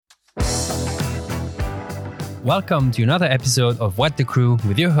Welcome to another episode of What the Crew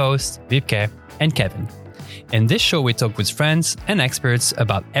with your hosts, Vipke and Kevin. In this show, we talk with friends and experts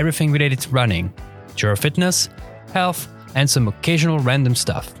about everything related to running, your fitness, health, and some occasional random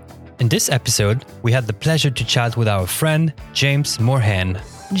stuff. In this episode, we had the pleasure to chat with our friend, James Morhan.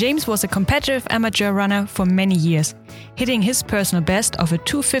 James was a competitive amateur runner for many years, hitting his personal best of a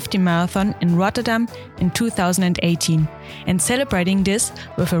 250 marathon in Rotterdam in 2018 and celebrating this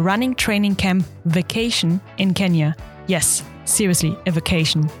with a running training camp vacation in Kenya. Yes, seriously, a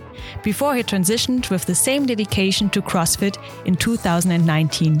vacation. Before he transitioned with the same dedication to CrossFit in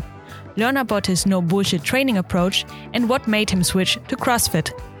 2019. Learn about his no bullshit training approach and what made him switch to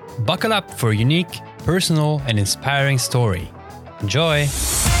CrossFit. Buckle up for a unique, personal, and inspiring story. Enjoy!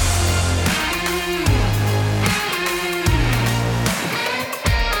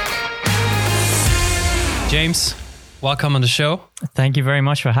 James, welcome on the show. Thank you very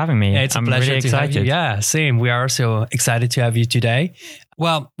much for having me. It's a pleasure really to have you. excited. Yeah, same. We are so excited to have you today.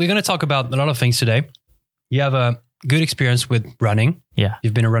 Well, we're going to talk about a lot of things today. You have a good experience with running. Yeah.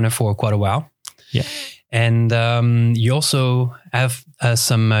 You've been a runner for quite a while. Yeah. And you also have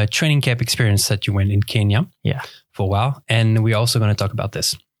some training camp experience that you went in Kenya for a while. And we're also going to talk about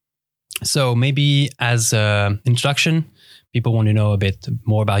this. So maybe as an introduction, people want to know a bit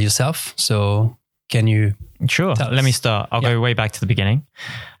more about yourself. So can you... Sure. Let me start. I'll go way back to the beginning.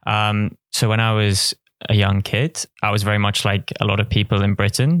 So when I was a young kid, I was very much like a lot of people in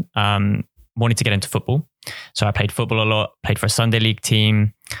Britain, wanted to get into football. So I played football a lot, played for a Sunday league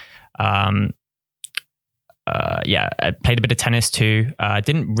team. I played a bit of tennis too.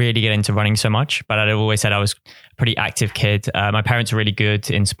 Didn't really get into running so much, but I'd always said I was a pretty active kid. My parents were really good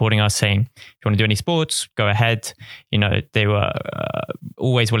in supporting us, saying, if you want to do any sports, go ahead. You know, they were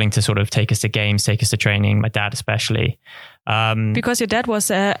always willing to sort of take us to games, take us to training, my dad especially. Because your dad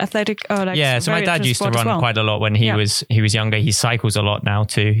was athletic? So my dad used to run quite a lot when he was younger. He cycles a lot now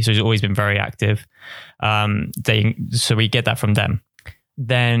too. So he's always been very active. So we get that from them.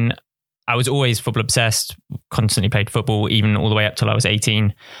 Then I was always football obsessed, constantly played football, even all the way up till I was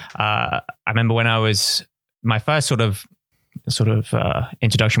 18. I remember when I was my first sort of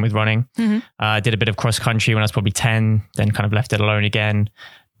introduction with running. Mm-hmm. Did a bit of cross country when I was probably 10, then kind of left it alone again.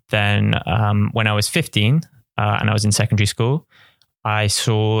 Then when I was 15 and I was in secondary school, I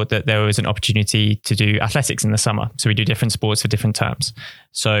saw that there was an opportunity to do athletics in the summer. So we do different sports for different terms.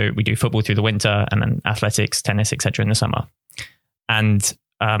 So we do football through the winter and then athletics, tennis, etc. in the summer. And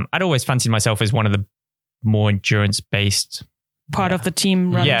I'd always fancied myself as one of the more endurance-based part of the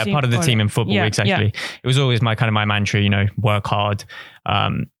team. Part of the team in football. Yeah, exactly. Yeah. It was always my mantra, you know, work hard.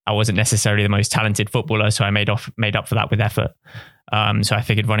 I wasn't necessarily the most talented footballer, so I made up for that with effort. So I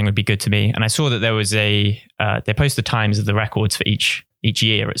figured running would be good to me. And I saw that there was they post the times of the records for each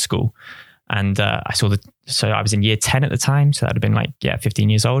year at school. And so I was in year 10 at the time. So that'd have been 15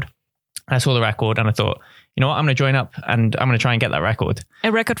 years old. I saw the record and I thought, you know what, I'm going to join up and I'm going to try and get that record.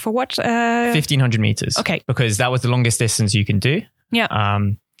 A record for what? 1,500 meters. Okay. Because that was the longest distance you can do. Yeah.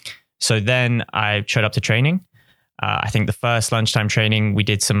 So then I showed up to training. I think the first lunchtime training, we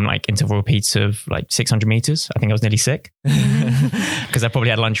did some interval repeats of 600 meters. I think I was nearly sick because I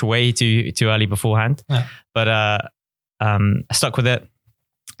probably had lunch way too early beforehand. Yeah. But I stuck with it.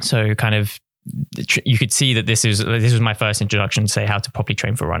 So kind of, you could see that this was my first introduction to say how to properly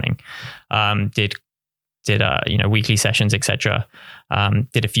train for running. Did weekly sessions, etc.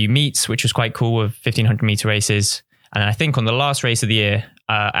 Did a few meets, which was quite cool, of 1,500 meter races. And I think on the last race of the year,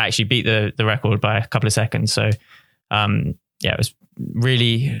 I actually beat the record by a couple of seconds. So it was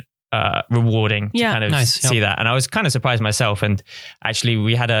really rewarding to kind of see that. And I was kind of surprised myself. And actually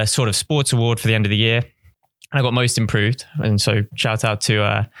we had a sort of sports award for the end of the year. And I got most improved. And so shout out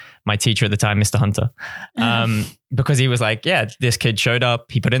to my teacher at the time, Mr. Hunter, because he was like, this kid showed up,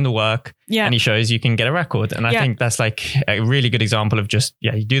 he put in the work and he shows you can get a record. And I think that's a really good example of just,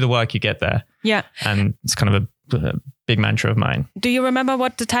 you do the work, you get there. Yeah. And it's kind of a big mantra of mine. Do you remember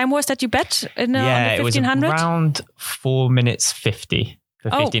what the time was that you bet in the 1,500? It was around 4 minutes 50 for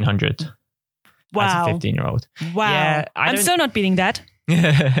 1,500. Wow. As a 15-year-old. Wow. Yeah, I'm still not beating that.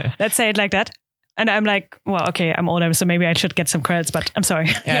 Let's say it like that. And I'm like, well, okay, I'm older, so maybe I should get some credits, but I'm sorry.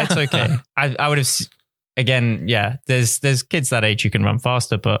 Yeah, it's okay. I would have, again, there's kids that age who can run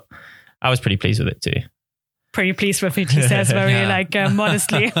faster, but I was pretty pleased with it too. Pretty pleased with it, he says very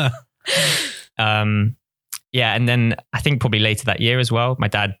modestly. And then I think probably later that year as well, my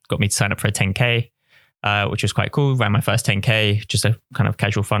dad got me to sign up for a 10K, which was quite cool. Ran my first 10K, just a kind of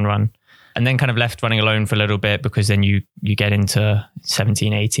casual fun run. And then kind of left running alone for a little bit because then you get into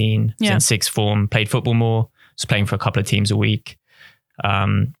 17, 18, in sixth form, played football more, was playing for a couple of teams a week.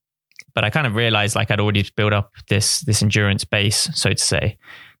 But I kind of realized like I'd already built up this endurance base, so to say,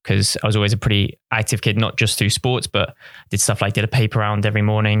 because I was always a pretty active kid, not just through sports, but did stuff like did a paper round every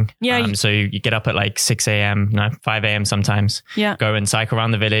morning. Yeah. So you get up at like 5 a.m. sometimes. Yeah. Go and cycle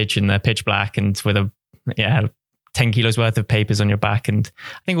around the village in the pitch black and with 10 kilos worth of papers on your back. And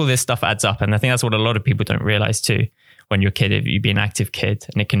I think all this stuff adds up. And I think that's what a lot of people don't realize too. When you're a kid, if you be an active kid,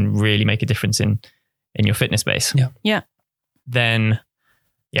 and it can really make a difference in your fitness base. Yeah. Yeah. Then,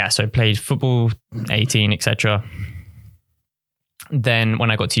 so played football, 18, etc. Then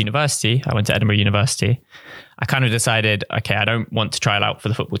when I got to university, I went to Edinburgh University. I kind of decided, okay, I don't want to trial out for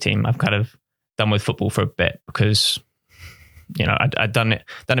the football team. I've kind of done with football for a bit because, I'd done it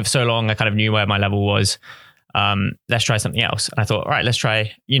for so long. I kind of knew where my level was. Let's try something else. And I thought, all right, let's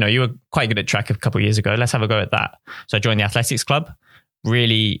try, you were quite good at track a couple of years ago. Let's have a go at that. So I joined the athletics club,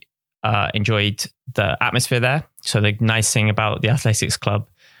 really enjoyed the atmosphere there. So the nice thing about the athletics club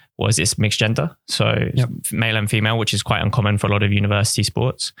was it's mixed gender. So male and female, which is quite uncommon for a lot of university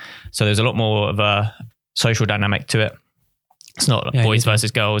sports. So there's a lot more of a social dynamic to it. It's not boys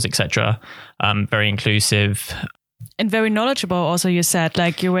versus girls, etc. Very inclusive. And very knowledgeable also, you said,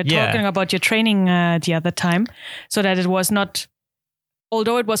 like you were talking about your training the other time, so that it was not,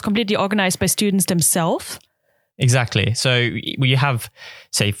 although it was completely organized by students themselves. Exactly. So you have,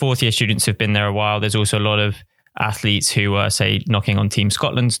 say, fourth year students who've been there a while. There's also a lot of athletes who are, say, knocking on Team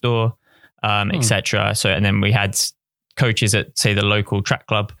Scotland's door, etc. So, and then we had coaches at, say, the local track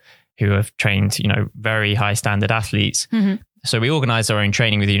club who have trained, very high standard athletes. Mm-hmm. So we organized our own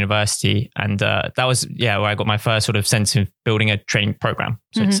training with the university. And that was, where I got my first sort of sense of building a training program,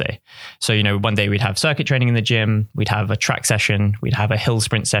 so to say. So, one day we'd have circuit training in the gym, we'd have a track session, we'd have a hill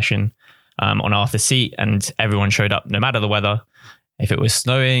sprint session on Arthur's Seat, and everyone showed up no matter the weather. If it was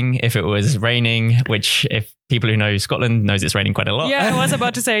snowing, if it was raining, which if people who know Scotland knows it's raining quite a lot. Yeah, I was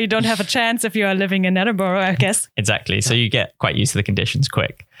about to say you don't have a chance if you are living in Edinburgh, I guess. Exactly. So you get quite used to the conditions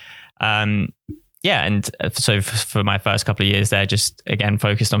quick. And so for my first couple of years there, just again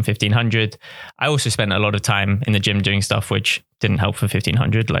focused on 1500. I also spent a lot of time in the gym doing stuff which didn't help for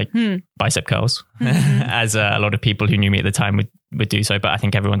 1500, like bicep curls, as a lot of people who knew me at the time would do so. But I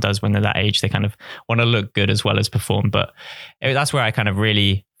think everyone does when they're that age. They kind of want to look good as well as perform. But that's where I kind of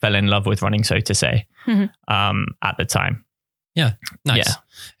really fell in love with running, so to say, at the time. Yeah, nice. Yeah.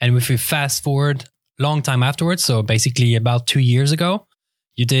 And if we fast forward long time afterwards, so basically about 2 years ago,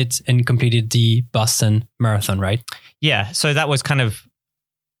 you did and completed the Boston Marathon, right? Yeah. So that was kind of,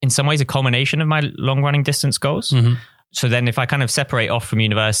 in some ways, a culmination of my long running distance goals. Mm-hmm. So then if I kind of separate off from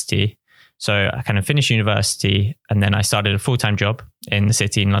university, so I kind of finished university and then I started a full-time job in the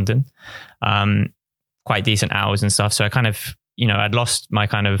city in London, quite decent hours and stuff. So I kind of, I'd lost my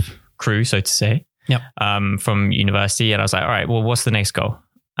kind of crew, so to say, from university. And I was like, all right, well, what's the next goal?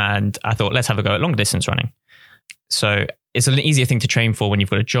 And I thought, let's have a go at long distance running. So it's an easier thing to train for when you've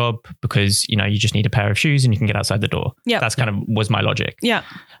got a job because, you just need a pair of shoes and you can get outside the door. Yeah. That's kind of was my logic. Yeah.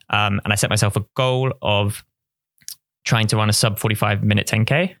 And I set myself a goal of trying to run a sub 45 minute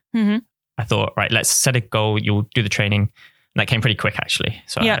 10K. Mm-hmm. I thought, right, let's set a goal. You'll do the training. And that came pretty quick, actually.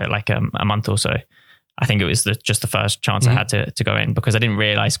 So like a month or so. I think it was just the first chance I had to go in because I didn't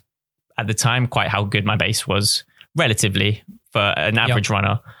realize at the time quite how good my base was relatively for an average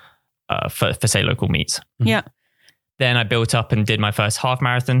runner for say local meets. Mm-hmm. Yeah. Then I built up and did my first half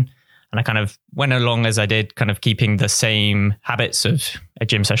marathon and I kind of went along as I did, kind of keeping the same habits of a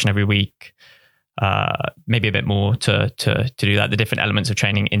gym session every week, maybe a bit more to do that, the different elements of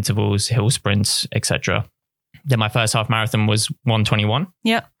training, intervals, hill sprints, etc. Then my first half marathon was 1:21.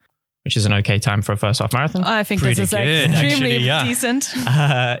 Yeah. Which is an okay time for a first half marathon. I think this is extremely decent.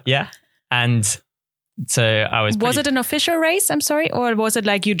 Yeah. And so I was... Was it an official race? I'm sorry. Or was it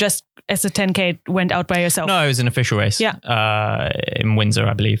like you just, as a 10K, went out by yourself? No, it was an official race. Yeah. In Windsor,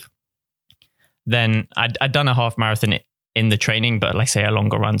 I believe. Then I'd done a half marathon in the training, but like say a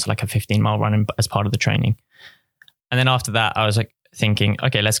longer run, so like a 15-mile run as part of the training. And then after that, I was like thinking,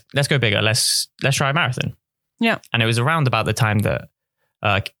 okay, let's go bigger. Let's try a marathon. Yeah. And it was around about the time that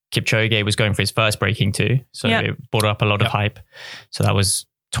Kipchoge was going for his first breaking too. So it brought up a lot of hype. So that was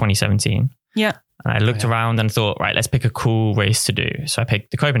 2017. Yeah. And I looked around and thought, right, let's pick a cool race to do. So I picked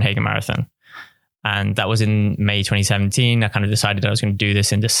the Copenhagen Marathon. And that was in May 2017. I kind of decided I was going to do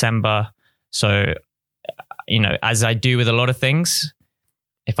this in December. So, as I do with a lot of things,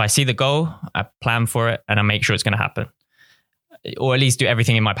 if I see the goal, I plan for it and I make sure it's going to happen. Or at least do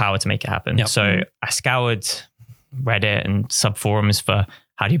everything in my power to make it happen. Yep. So I scoured Reddit and sub forums for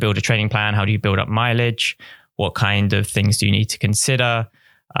how do you build a training plan? How do you build up mileage? What kind of things do you need to consider?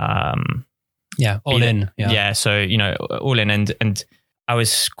 All in. Yeah. So, all in. And I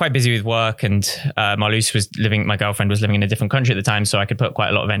was quite busy with work, and my girlfriend was living in a different country at the time, so I could put quite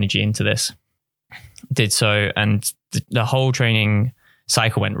a lot of energy into this. Did so, and the whole training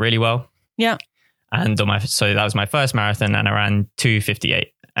cycle went really well. Yeah. And so that was my first marathon, and I ran 2:58,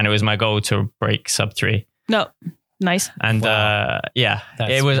 and it was my goal to break sub 3. No, nice. And Wow.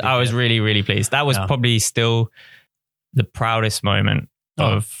 it was. I was really, really pleased. That was probably still the proudest moment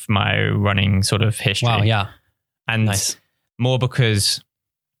of my running sort of history. Wow, yeah. And Nice. more because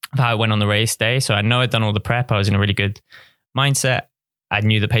of how I went on the race day. So I know I'd done all the prep. I was in a really good mindset. I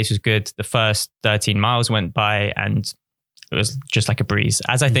knew the pace was good. The first 13 miles went by and it was just like a breeze,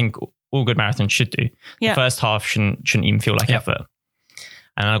 as I think all good marathons should do. Yeah. The first half shouldn't even feel like effort.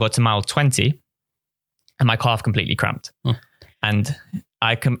 And I got to mile 20 and my calf completely cramped. And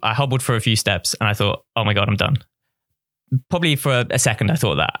I hobbled for a few steps and I thought, oh my God, I'm done. Probably for a second, I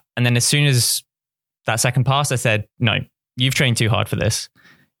thought that. And then as soon as that second passed, I said, no, you've trained too hard for this.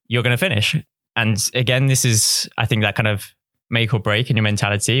 You're going to finish. And again, this is, I think, that kind of make or break in your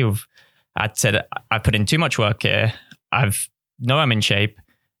mentality of, I said, I put in too much work here. I'm in shape.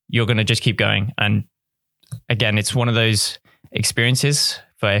 You're going to just keep going. And again, it's one of those experiences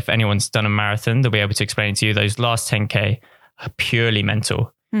for if anyone's done a marathon, they'll be able to explain to you those last 10K are purely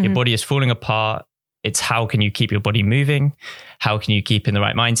mental. Your body is falling apart. It's how can you keep your body moving? How can you keep in the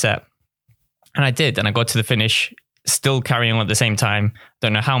right mindset? And I did. And I got to the finish, still carrying on at the same time.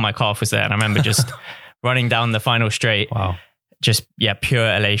 Don't know how my calf was there. And I remember just running down the final straight. Wow. Just, pure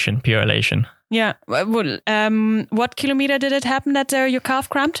elation. Yeah. Well, what kilometer did it happen that your calf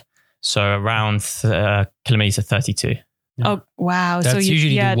cramped? So around kilometer 32. Yeah. Oh, wow. That's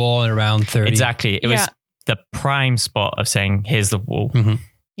usually the wall around 30. Exactly. It was the prime spot of saying, here's the wall. Mm-hmm.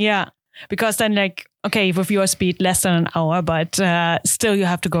 Yeah. Because then okay, with your speed, less than an hour, but still you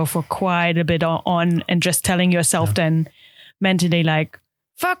have to go for quite a bit on and just telling yourself then mentally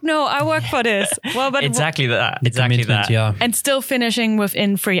fuck no, I work for this. Well, but exactly that. The commitment, yeah. And still finishing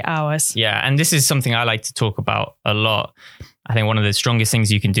within 3 hours. Yeah. And this is something I like to talk about a lot. I think one of the strongest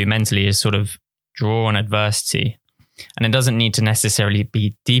things you can do mentally is sort of draw on adversity. And it doesn't need to necessarily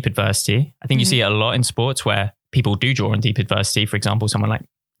be deep adversity. I think you see it a lot in sports where people do draw on deep adversity. For example, someone like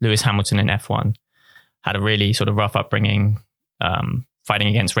Lewis Hamilton in F1 had a really sort of rough upbringing, fighting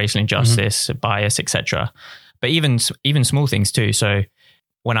against racial injustice, bias, etc. But even small things too. So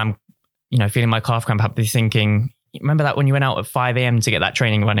when I'm, feeling my calf cramp, I'll be thinking, remember that when you went out at 5 a.m. to get that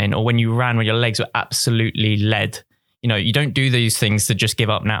training run in, or when you ran when your legs were absolutely lead. You don't do these things to just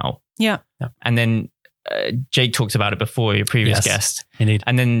give up now. Yeah. And then Jake talked about it before, your previous guest. Indeed.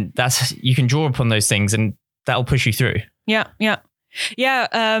 And then you can draw upon those things and that'll push you through. Yeah.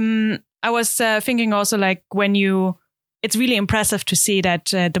 I was thinking also it's really impressive to see that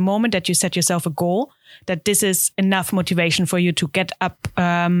the moment that you set yourself a goal, that this is enough motivation for you to get up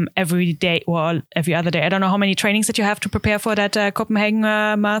every day or every other day. I don't know how many trainings that you have to prepare for that Copenhagen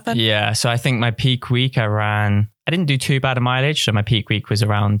marathon. Yeah. So I think my peak week I didn't do too bad a mileage. So my peak week was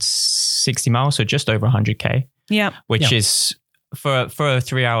around 60 miles. So just over 100K. Yeah. Which is for a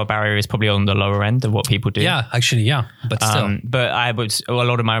 3-hour barrier is probably on the lower end of what people do. Yeah, actually, yeah. But still. But a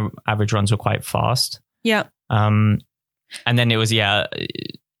lot of my average runs were quite fast. Yeah. And then it was,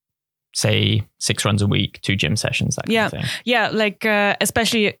 say 6 runs a week, 2 gym sessions, that kind of thing. Yeah,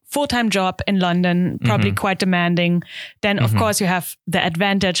 especially full-time job in London, probably quite demanding. Then, of course, you have the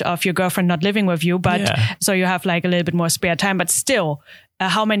advantage of your girlfriend not living with you, but so you have a little bit more spare time. But still,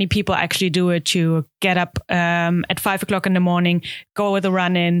 how many people actually do it to get up at 5 o'clock in the morning, go with a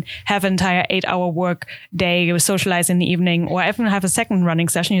run in, have an entire 8-hour work day, socialize in the evening, or even have a second running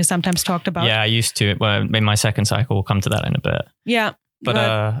session you sometimes talked about? Yeah, I used to. Well, in my second cycle, we'll come to that in a bit. Yeah. But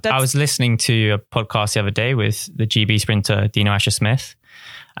I was listening to a podcast the other day with the GB sprinter, Dino Asher-Smith.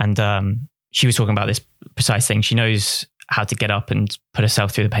 And she was talking about this precise thing. She knows how to get up and put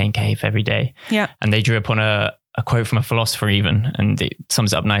herself through the pain cave every day. Yeah. And they drew upon a quote from a philosopher even, and it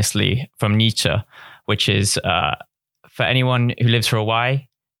sums it up nicely from Nietzsche, which is, for anyone who lives for a why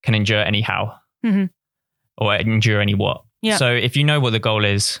can endure any how, or endure any what. Yeah. So if you know what the goal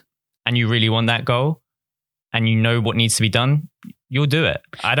is and you really want that goal and you know what needs to be done, you'll do it.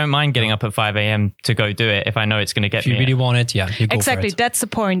 I don't mind getting up at 5 a.m. to go do it if I know it's going to get me. If you really want it, you go exactly. for it. That's the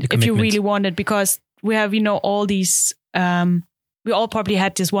point. If you really want it, because we have, all these, we all probably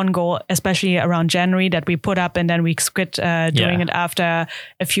had this one goal, especially around January, that we put up and then we quit doing it after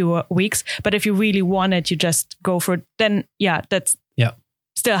a few weeks. But if you really want it, you just go for it. Then, that's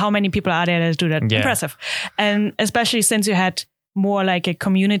still how many people are there that do that? Yeah. Impressive. And especially since you had more like a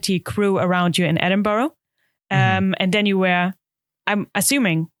community crew around you in Edinburgh. And then you were, I'm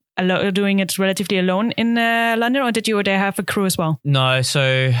assuming, doing it relatively alone in London, or did you there have a crew as well? No,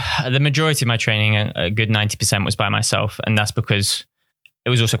 so the majority of my training, a good 90%, was by myself, and that's because it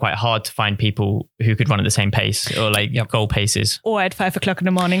was also quite hard to find people who could run at the same pace or like goal paces. Or at 5 o'clock in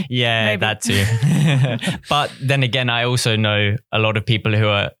the morning. Yeah, maybe. that too. But then again, I also know a lot of people who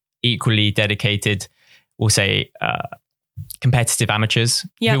are equally dedicated, we'll say competitive amateurs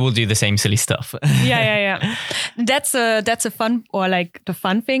who will do the same silly stuff. Yeah. That's a fun, or like the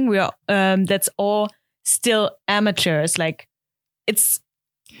fun thing. We are that's all still amateurs. Like it's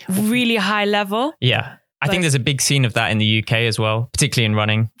really high level. Yeah. I think there's a big scene of that in the UK as well, particularly in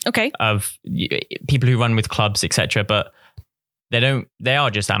running. Okay. Of people who run with clubs, etc. But they are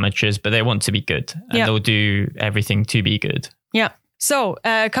just amateurs, but they want to be good. And they'll do everything to be good. Yeah. So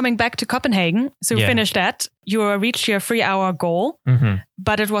coming back to Copenhagen, so you finished that. You reached your 3-hour goal,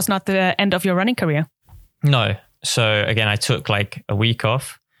 but it was not the end of your running career. No. So again, I took like a week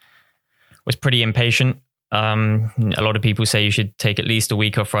off, was pretty impatient. A lot of people say you should take at least a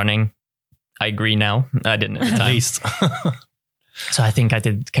week off running. I agree now. I didn't at the time. At least. So I think I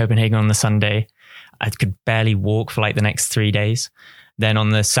did Copenhagen on the Sunday. I could barely walk for like the next 3 days. Then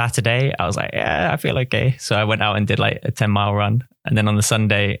on the Saturday, I was like, yeah, I feel okay. So I went out and did like a 10-mile run. And then on the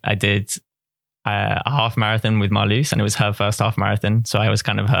Sunday, I did a half marathon with Marloes, and it was her first half marathon. So I was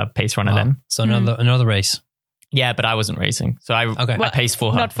kind of her pace runner then. So another race. Yeah, but I wasn't racing. So I paced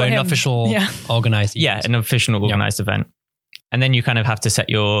for her. Not for an him. official organized. Yeah, an official organized event. And then you kind of have to set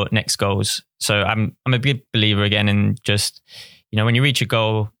your next goals. So I'm a big believer again in just, when you reach a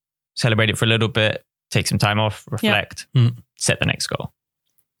goal, celebrate it for a little bit, take some time off, reflect, set the next goal.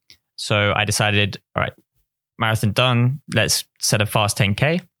 So I decided, all right, marathon done. Let's set a fast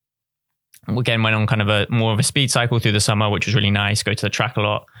 10K. Again, went on kind of more of a speed cycle through the summer, which was really nice. Go to the track a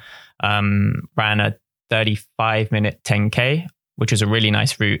lot. Ran a 35-minute 10K, which was a really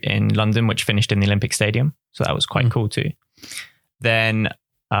nice route in London, which finished in the Olympic Stadium. So that was quite cool too. Then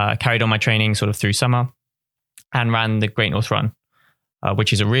carried on my training sort of through summer and ran the Great North Run,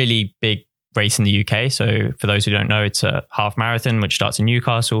 which is a really big race in the UK. So for those who don't know, it's a half marathon, which starts in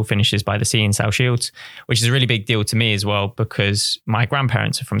Newcastle, finishes by the sea in South Shields, which is a really big deal to me as well, because my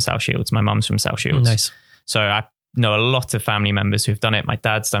grandparents are from South Shields. My mum's from South Shields. Nice. So I know a lot of family members who've done it. My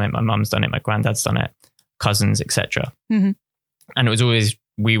dad's done it. My mum's done it. My granddad's done it. Cousins, etc. And it was always,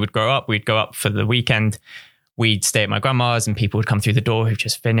 we'd go up for the weekend. We'd stay at my grandma's and people would come through the door who've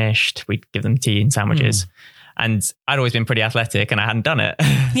just finished. We'd give them tea and sandwiches. And I'd always been pretty athletic and I hadn't done it.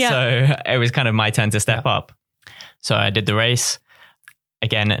 Yeah. So it was kind of my turn to step up. So I did the race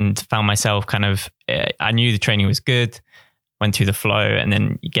again and found myself kind of, I knew the training was good, went through the flow, and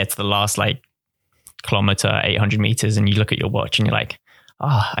then you get to the last like kilometer, 800 meters, and you look at your watch and you're like,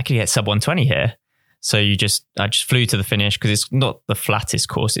 I could get sub 120 here. So I just flew to the finish because it's not the flattest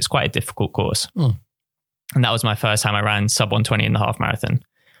course. It's quite a difficult course. And that was my first time I ran sub 120 in the half marathon.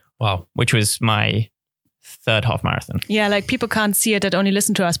 Wow. Which was my third half marathon. Yeah, like people can't see it that only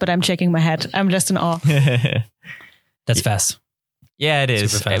listen to us, but I'm shaking my head. I'm just in awe. That's fast. Yeah, it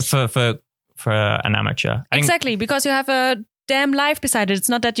is for an amateur. Exactly, because you have a damn life beside it. It's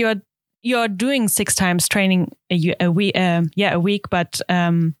not that you're doing 6 times training a week, but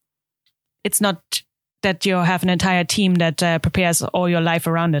it's not that you have an entire team that prepares all your life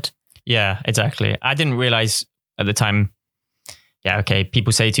around it. Yeah, exactly. I didn't realize at the time. Yeah, okay.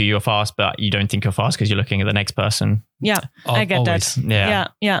 People say to you, you're fast, but you don't think you're fast because you're looking at the next person. Yeah, I get always.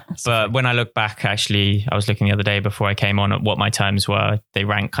 that. Yeah. But when I look back, actually, I was looking the other day before I came on at what my times were. They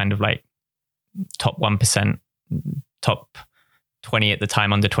rank kind of like top 1%, top 20 at the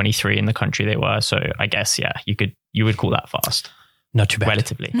time, under 23 in the country they were. So I guess, you would call that fast. Not too bad.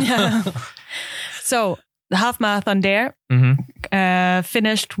 Relatively. Yeah. So the half marathon there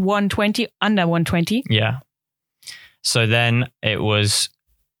finished 120, under 120. Yeah. So then it was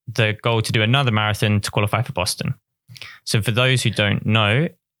the goal to do another marathon to qualify for Boston. So for those who don't know,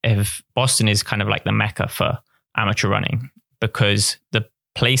 if Boston is kind of like the mecca for amateur running because the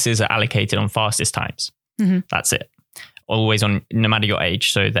places are allocated on fastest times. That's it. Always on, no matter your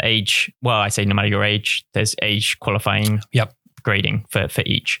age. So the age, I say no matter your age, there's age qualifying grading for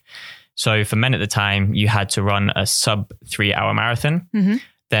each. So for men at the time, you had to run a sub 3-hour marathon.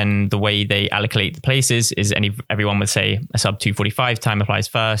 Then the way they allocate the places is everyone would say a sub 245 time applies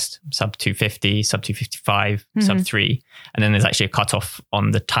first, sub 250, sub 255, sub 3. And then there's actually a cutoff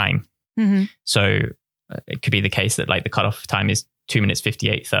on the time. So it could be the case that like the cutoff time is 2 minutes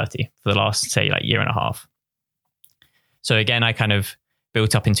 58:30 for the last, say, like year and a half. So again, I kind of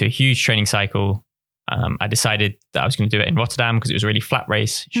built up into a huge training cycle. I decided that I was going to do it in Rotterdam because it was a really flat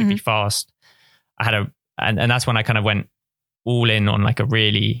race. It should be fast. And that's when I kind of went all in on like a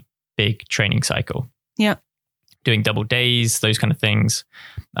really big training cycle. Yeah. Doing double days, those kind of things.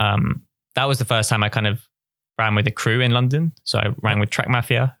 That was the first time I kind of ran with a crew in London. So I ran with Track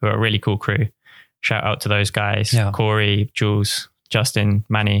Mafia, who are a really cool crew. Shout out to those guys, Corey, Jules, Justin,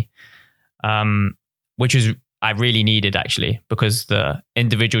 Manny, which was I really needed actually, because the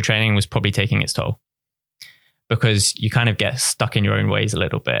individual training was probably taking its toll. Because you kind of get stuck in your own ways a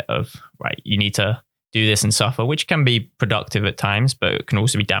little bit of, right, you need to do this and suffer, which can be productive at times, but it can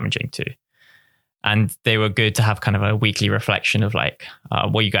also be damaging too. And they were good to have kind of a weekly reflection of like,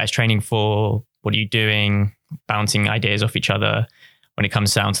 what are you guys training for? What are you doing? Bouncing ideas off each other when it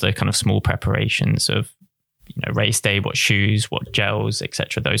comes down to the kind of small preparations of, race day, what shoes, what gels,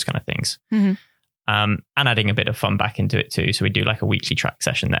 etc., those kind of things. Mm-hmm. And adding a bit of fun back into it too. So we do like a weekly track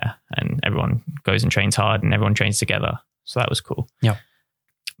session there and everyone goes and trains hard and everyone trains together. So that was cool. Yeah.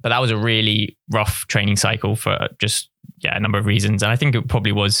 But that was a really rough training cycle for just, a number of reasons. And I think it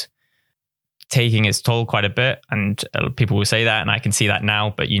probably was taking its toll quite a bit. And people will say that, and I can see that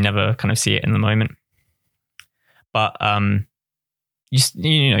now, but you never kind of see it in the moment. But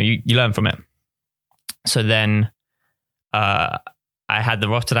you learn from it. So then I had the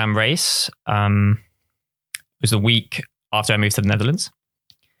Rotterdam race. It was the week after I moved to the Netherlands.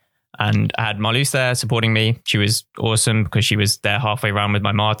 And I had Marloes there supporting me. She was awesome because she was there halfway around with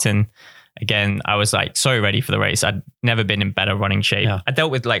my Martin. Again, I was like so ready for the race. I'd never been in better running shape. Yeah. I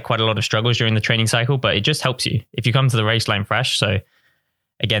dealt with like quite a lot of struggles during the training cycle, but it just helps you if you come to the race line fresh. So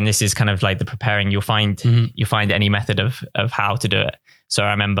again, this is kind of like the preparing. You'll find any method of how to do it. So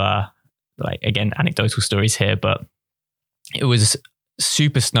I remember, like, again, anecdotal stories here, but it was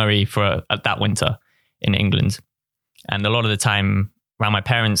super snowy for that winter in England. And a lot of the time around my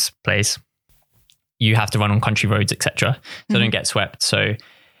parents' place, you have to run on country roads, etc. So don't get swept. So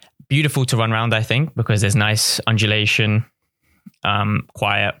beautiful to run around, I think, because there's nice undulation,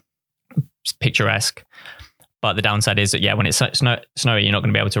 quiet, picturesque. But the downside is that, when it's snowy, you're not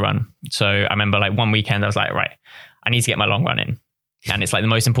going to be able to run. So I remember like one weekend I was like, right, I need to get my long run in. And it's like the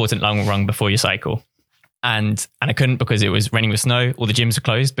most important long run before your cycle. And I couldn't because it was raining with snow. All the gyms were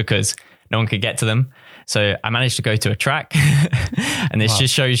closed because no one could get to them. So I managed to go to a track and this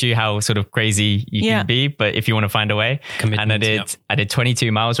just shows you how sort of crazy you can be. But if you want to find a way, and I did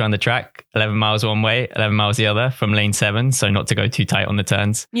 22 miles around the track, 11 miles one way, 11 miles the other from lane 7. So not to go too tight on the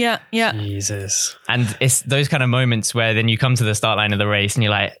turns. Yeah. Jesus. And it's those kind of moments where then you come to the start line of the race and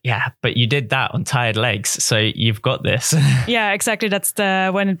you're like, but you did that on tired legs. So you've got this. Yeah, exactly. That's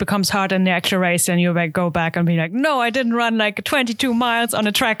when it becomes hard in the actual race and you go back and be like, no, I didn't run like 22 miles on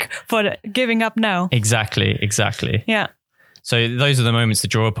a track for giving up now. Exactly. Yeah. So those are the moments to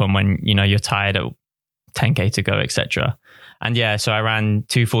draw upon when, you're tired at 10K to go, etc. And so I ran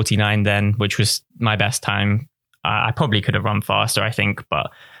 2:49 then, which was my best time. I probably could have run faster, I think, but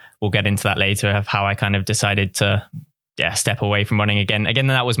we'll get into that later of how I kind of decided to step away from running again. Again,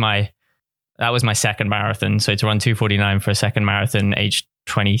 that was my second marathon. So to run 2:49 for a second marathon, age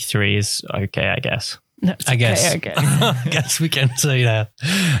 23 is okay, I guess. I guess we can say that.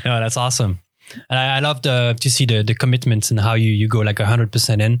 No, that's awesome. And I love to see the commitments and how you go like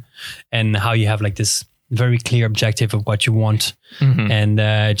 100% in, and how you have like this very clear objective of what you want, and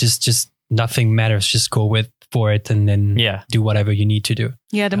just nothing matters. Just go for it, and then do whatever you need to do.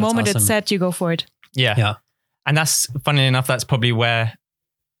 Yeah, the moment it's set, you go for it. Yeah. And that's, funnily enough, that's probably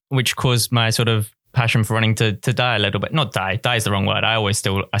which caused my sort of passion for running to die a little bit. Not die is the wrong word. I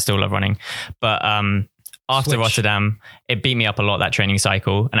still love running, but after Rotterdam, it beat me up a lot, that training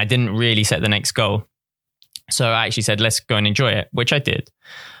cycle, and I didn't really set the next goal. So I actually said, let's go and enjoy it, which I did.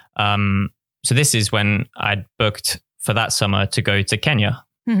 So this is when I'd booked for that summer to go to Kenya.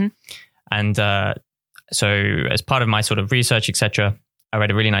 Mm-hmm. And so as part of my sort of research, etc., I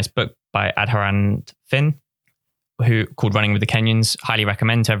read a really nice book by Adharand Finn, called Running with the Kenyans. Highly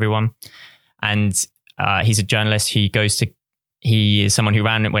recommend to everyone. And he's a journalist. He is someone who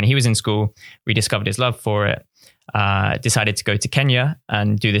ran when he was in school, rediscovered his love for it, decided to go to Kenya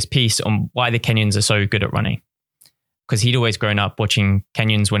and do this piece on why the Kenyans are so good at running. Because he'd always grown up watching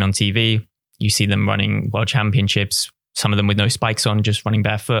Kenyans win on TV. You see them running world championships, some of them with no spikes on, just running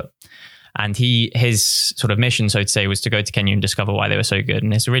barefoot. And his sort of mission, so to say, was to go to Kenya and discover why they were so good.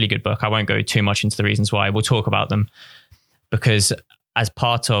 And it's a really good book. I won't go too much into the reasons why. We'll talk about them. Because as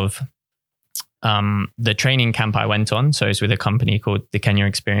part of the training camp I went on, so it's with a company called the Kenya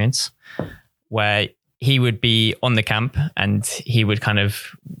Experience, where he would be on the camp and he would kind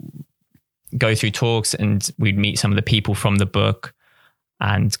of go through talks, and we'd meet some of the people from the book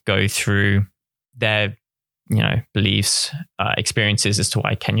and go through their, beliefs, experiences as to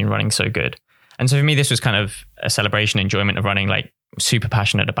why Kenyan running is so good. And so for me, this was kind of a celebration, enjoyment of running. Like, super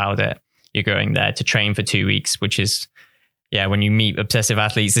passionate about it. You're going there to train for 2 weeks, which is, when you meet obsessive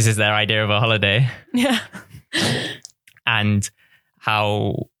athletes, this is their idea of a holiday. Yeah. And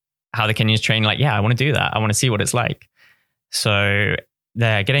how the Kenyans train, like, I want to do that. I want to see what it's like. So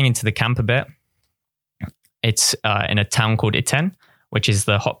they're getting into the camp a bit. It's in a town called Iten, which is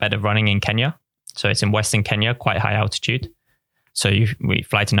the hotbed of running in Kenya. So it's in Western Kenya, quite high altitude. So we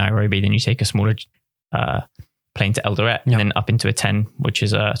fly to Nairobi, then you take a smaller plane to Eldoret, and then up into Iten, which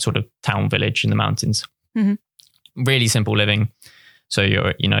is a sort of town village in the mountains. Mm-hmm. Really simple living. So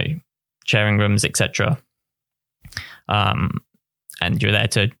you're, sharing rooms, etc. And you're there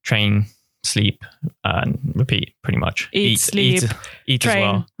to train, sleep, and repeat, pretty much. Eat, sleep, eat train, as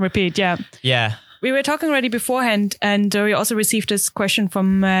well. Repeat. Yeah. Yeah. We were talking already beforehand, and we also received this question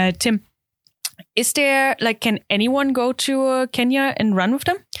from Tim. Is there, can anyone go to Kenya and run with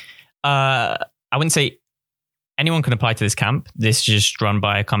them? I wouldn't say anyone can apply to this camp. This is just run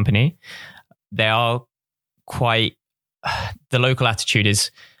by a company. They are quite, the local attitude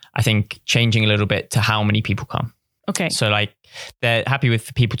is, I think, changing a little bit to how many people come. Okay. So they're happy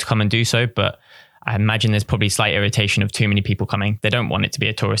with people to come and do so, but I imagine there's probably slight irritation of too many people coming. They don't want it to be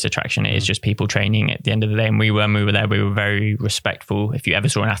a tourist attraction. It is just people training at the end of the day. And when we were there, we were very respectful. If you ever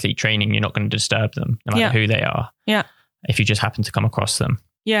saw an athlete training, you're not going to disturb them, no matter who they are. Yeah. If you just happen to come across them.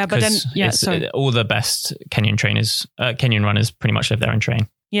 Yeah, but then, all the best Kenyan trainers, Kenyan runners pretty much live there and train.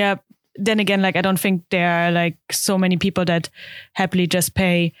 Yeah. Then again, I don't think there are so many people that happily just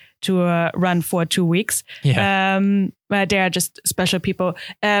pay to run for 2 weeks. Yeah. They are just special people.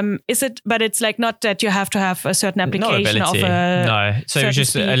 Is it? But it's not that you have to have a certain application of a no. So it's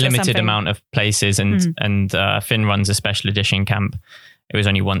just a limited amount of places, and Finn runs a special edition camp. It was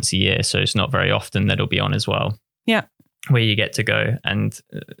only once a year, so it's not very often that it'll be on as well. Yeah. Where you get to go, and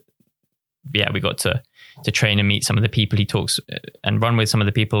we got to train and meet some of the people he talks and run with some of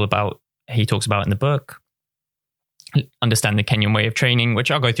the people he talks about in the book. Understand the Kenyan way of training, which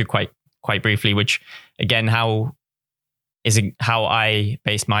I'll go through quite briefly, which again, how I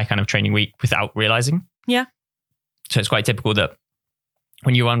based my kind of training week without realizing. Yeah. So it's quite typical that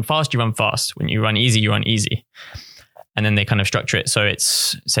when you run fast, you run fast. When you run easy, you run easy. And then they kind of structure it. So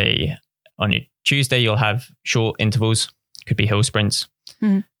it's, say, on your Tuesday, you'll have short intervals. Could be hill sprints.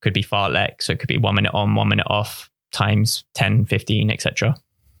 Mm-hmm. Could be fartlek. So it could be 1 minute on, 1 minute off, times 10, 15, etc.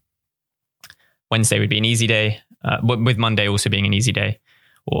 Wednesday would be an easy day, with Monday also being an easy day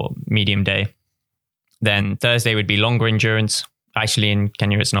or medium day. Then Thursday would be longer endurance. Actually, in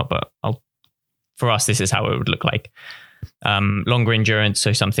Kenya, it's not, but for us, this is how it would look like. Longer endurance,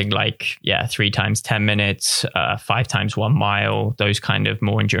 so something like 3 times 10 minutes, 5 times 1 mile. Those kind of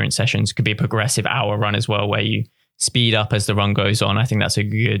more endurance sessions. Could be a progressive hour run as well, where you speed up as the run goes on. I think that's a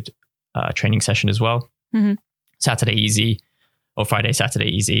good training session as well. Mm-hmm. Saturday easy, or Friday, Saturday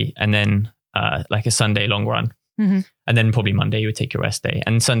easy, and then a Sunday long run. Mm-hmm. And then probably Monday you would take your rest day.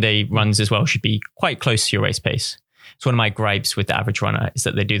 And Sunday runs as well should be quite close to your race pace. It's one of my gripes with the average runner is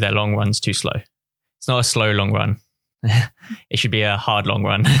that they do their long runs too slow. It's not a slow long run. It should be a hard long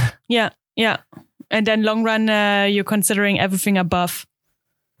run. Yeah. And then long run, you're considering everything above,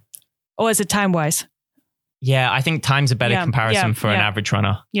 or is it time wise? Yeah, I think time's a better comparison for an average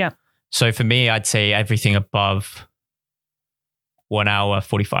runner. Yeah. So for me, I'd say everything above 1 hour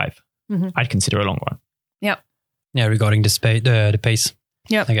 45, I'd consider a long run. Yeah. Yeah, regarding the pace.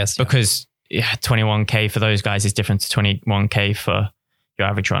 Yeah. I guess. Because 21K for those guys is different to 21K for your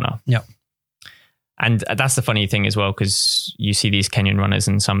average runner. Yeah. And that's the funny thing as well, because you see these Kenyan runners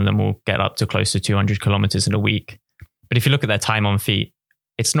and some of them will get up to close to 200 kilometers in a week. But if you look at their time on feet,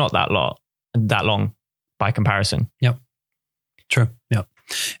 it's not that long by comparison. Yep. True. Yeah.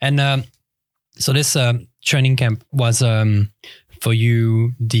 And so this training camp was for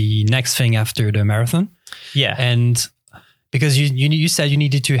you the next thing after the marathon. Yeah. And because you said you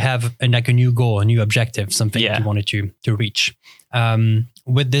needed to have a new goal, a new objective, something that you wanted to reach.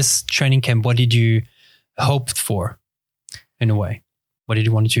 With this training camp, what did you hope for in a way? What did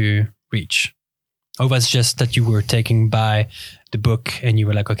you want to reach? Or was it just that you were taken by the book and you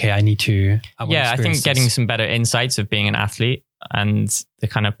were like, okay, I think getting some better insights of being an athlete and the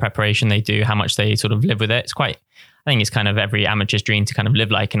kind of preparation they do, how much they sort of live with it. I think it's kind of every amateur's dream to kind of live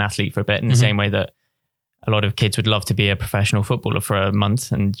like an athlete for a bit, in the same way that a lot of kids would love to be a professional footballer for a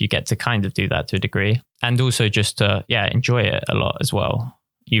month, and you get to kind of do that to a degree. And also just to, enjoy it a lot as well.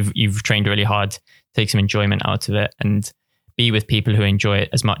 You've trained really hard, take some enjoyment out of it and be with people who enjoy it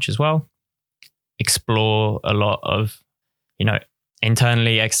as much as well. Explore a lot of,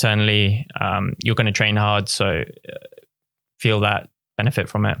 internally, externally, you're going to train hard. So feel that benefit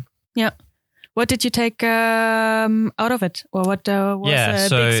from it. Yeah. What did you take out of it? Or what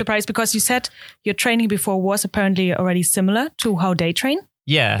was a big surprise? Because you said your training before was apparently already similar to how they train.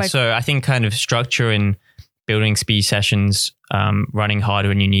 Yeah. So I think kind of structure in building speed sessions, running harder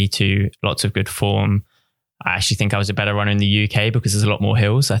when you need to, lots of good form. I actually think I was a better runner in the UK because there's a lot more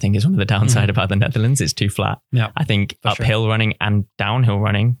hills. I think is one of the downside about the Netherlands. It's too flat. Yeah, I think uphill running and downhill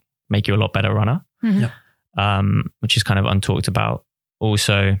running make you a lot better runner, which is kind of untalked about.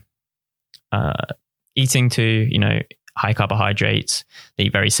 Also, eating to, high carbohydrates. They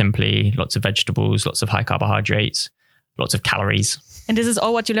eat very simply, lots of vegetables, lots of high carbohydrates, lots of calories. And this is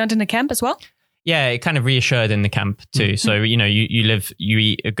all what you learned in the camp as well? Yeah, it kind of reassured in the camp too. So, you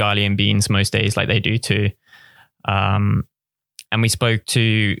eat ugali and beans most days like they do too. And we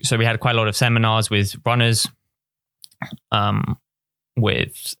we had quite a lot of seminars with runners,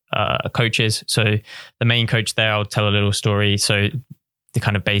 with coaches. So the main coach there, I'll tell a little story. So the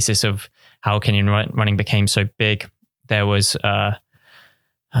kind of basis of how Kenyan running became so big, there was a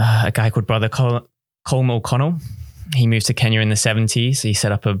guy called Brother Colm O'Connell. He moved to Kenya in the 70s. He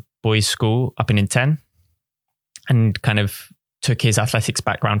set up a boys' school up in Iten and kind of took his athletics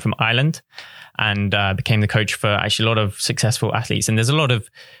background from Ireland and became the coach for actually a lot of successful athletes. And there's a lot of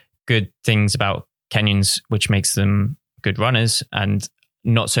good things about Kenyans, which makes them good runners. And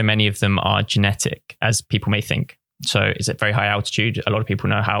not so many of them are genetic as people may think. So it's at very high altitude. A lot of people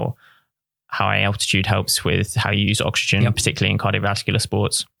know how high altitude helps with how you use oxygen, particularly in cardiovascular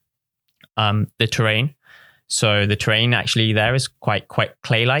sports. The terrain. So the terrain actually there is quite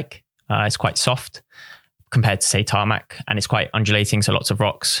clay-like. It's quite soft compared to, say, tarmac, and it's quite undulating, so lots of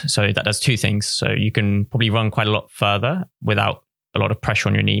rocks. So that does two things. So you can probably run quite a lot further without a lot of pressure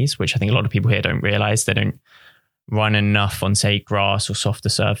on your knees, which I think a lot of people here don't realize. They don't run enough on, say, grass or softer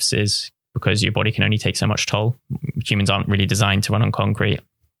surfaces because your body can only take so much toll. Humans aren't really designed to run on concrete.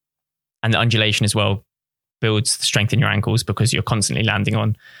 And the undulation as well builds strength in your ankles because you're constantly landing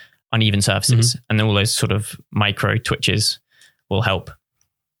on uneven surfaces. And then all those sort of micro twitches will help.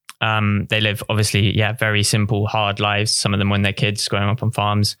 They live obviously, very simple, hard lives. Some of them when they're kids growing up on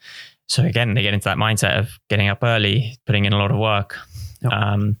farms. So again, they get into that mindset of getting up early, putting in a lot of work.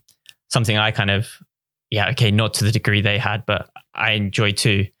 Yep. Something I kind of, not to the degree they had, but I enjoy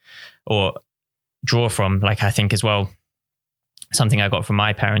too, or draw from, like I think as well, something I got from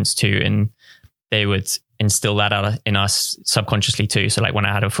my parents too. And they would instill that out in us subconsciously too. So like when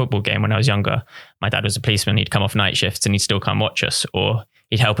I had a football game when I was younger, my dad was a policeman. He'd come off night shifts and he'd still come watch us, or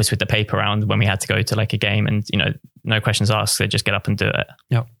he'd help us with the paper round when we had to go to like a game, and no questions asked. They'd just get up and do it.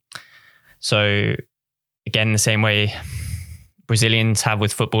 Yeah. So again, the same way Brazilians have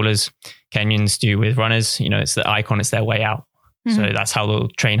with footballers, Kenyans do with runners. It's the icon, it's their way out. So that's how they'll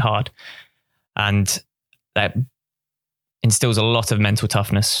train hard. And that instills a lot of mental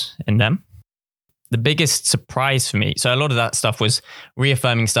toughness in them. The biggest surprise for me, so a lot of that stuff was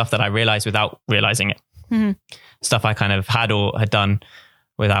reaffirming stuff that I realized without realizing it. Stuff I kind of had or had done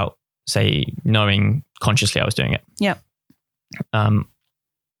without, say, knowing consciously I was doing it. Yeah.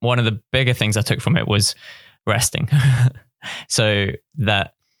 One of the bigger things I took from it was resting. So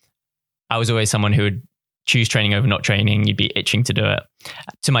that I was always someone who would choose training over not training. You'd be itching to do it,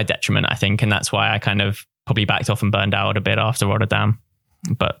 to my detriment, I think. And that's why I kind of probably backed off and burned out a bit after Rotterdam.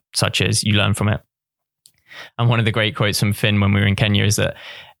 But such as you learn from it. And one of the great quotes from Finn when we were in Kenya is that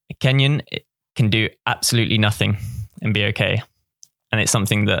a Kenyan can do absolutely nothing and be okay. And it's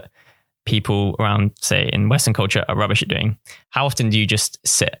something that people around, say, in Western culture are rubbish at doing. How often do you just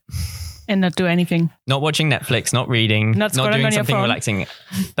sit? And not do anything? Not watching Netflix, not reading, not doing something relaxing.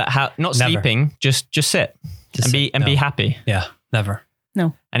 But not sleeping, just sit and be happy. Yeah, never.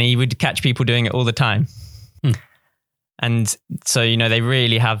 No. And he would catch people doing it all the time. And so, they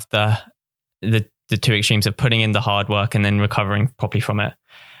really have the two extremes of putting in the hard work and then recovering properly from it.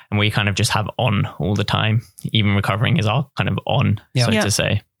 And we kind of just have on all the time. Even recovering is our kind of on, to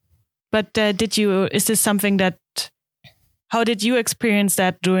say. But is this something how did you experience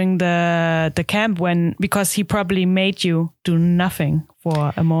that during the camp because he probably made you do nothing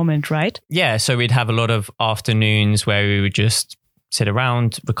for a moment, right? Yeah. So we'd have a lot of afternoons where we would just sit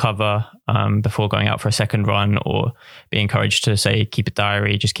around, recover before going out for a second run, or be encouraged to, say, keep a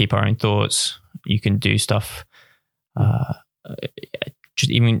diary, just keep our own thoughts. You can do stuff,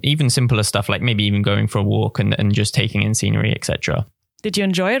 just even simpler stuff, like maybe even going for a walk and just taking in scenery, etc. Did you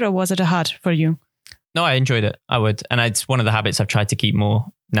enjoy it, or was it hard for you? No, I enjoyed it. I would. And it's one of the habits I've tried to keep more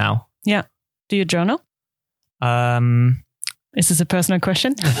now. Yeah. Do you journal? Is this a personal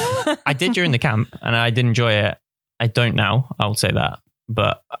question? I did during the camp and I did enjoy it. I don't now, I'll say that,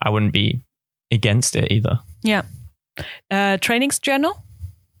 but I wouldn't be against it either. Yeah. Trainings journal?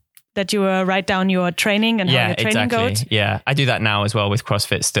 that you write down your training and how your training goes? Yeah, I do that now as well with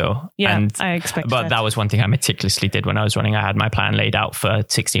CrossFit still. Yeah, I expect but that was one thing I meticulously did when I was running. I had my plan laid out for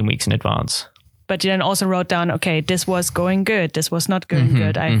 16 weeks in advance. But you then also wrote down, okay, this was going good. This was not going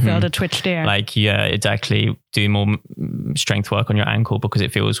good. I felt a twitch there. Like, yeah, exactly. Do more strength work on your ankle because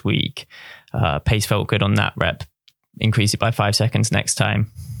it feels weak. Pace felt good on that rep. Increase it by 5 seconds next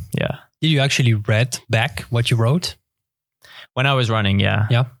time. Yeah. Did you actually read back what you wrote? When I was running, yeah.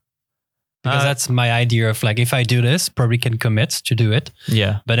 Yeah. Because that's my idea of like, if I do this, probably can commit to do it.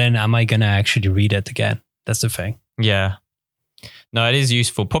 Yeah. But then am I going to actually read it again? That's the thing. Yeah. No, it is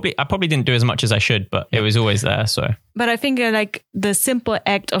useful. I probably didn't do as much as I should, but it was always there. So, but I think like the simple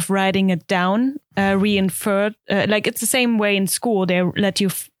act of writing it down, reinferred, like it's the same way in school. They let you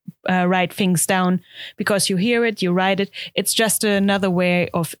write things down because you hear it, you write it. It's just another way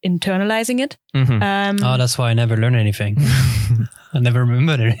of internalizing it. That's why I never learned anything. I never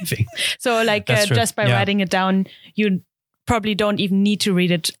remembered anything. So like just by writing it down, you probably don't even need to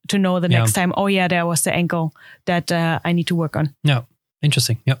read it to know the next time, oh yeah, there was the ankle that I need to work on. No,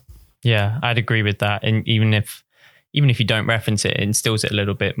 interesting. Yep. Yeah, I'd agree with that. And even if you don't reference it, it instills it a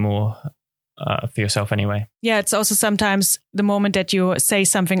little bit more for yourself anyway. Yeah, it's also sometimes the moment that you say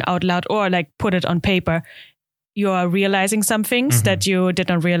something out loud or like put it on paper, you are realizing some things that you did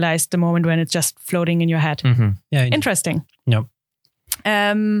not realize the moment when it's just floating in your head. Yeah, interesting. Yep.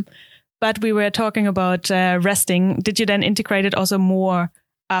 But we were talking about resting. Did you then integrate it also more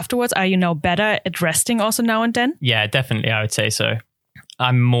afterwards? Are you now better at resting also now and then? Yeah, definitely. I would say so.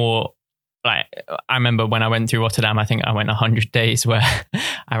 I'm more like, I remember when I went through Rotterdam, I think I went 100 days where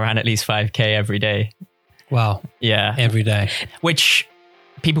I ran at least 5K every day. Wow. Yeah. Every day. Which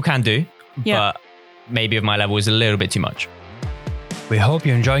people can do, but maybe of my level is a little bit too much. We hope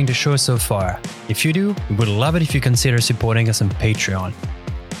you're enjoying the show so far. If you do, we would love it if you consider supporting us on Patreon.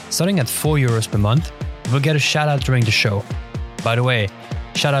 Starting at €4 per month, we'll get a shout out during the show. By the way,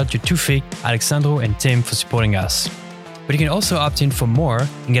 shout out to Tufik, Alexandro, and Tim for supporting us. But you can also opt in for more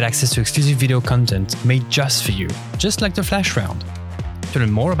and get access to exclusive video content made just for you, just like the Flash Round. To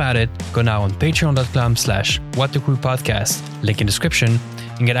learn more about it, go now on patreon.com/whatthecrewpodcast, link in description,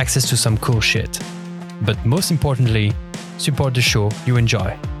 and get access to some cool shit. But most importantly, support the show you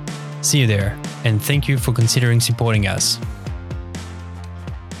enjoy. See you there, and thank you for considering supporting us.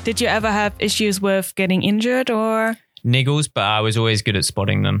 Did you ever have issues with getting injured or? Niggles, but I was always good at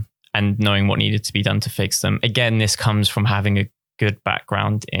spotting them and knowing what needed to be done to fix them. Again, this comes from having a good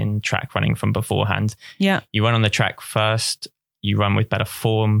background in track running from beforehand. Yeah. You run on the track first, you run with better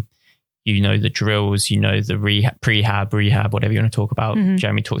form, you know the drills, you know the prehab, whatever you want to talk about.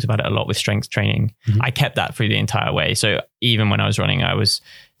 Jeremy talks about it a lot with strength training. I kept that through the entire way. So even when I was running, I was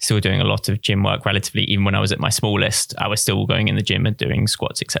still doing a lot of gym work relatively. Even when I was at my smallest, I was still going in the gym and doing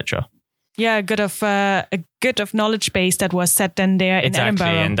squats, etc. Yeah, a good of knowledge base that was set then there in Edinburgh.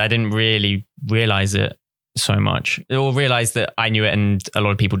 Exactly, and I didn't really realize it so much. Or realize that I knew it and a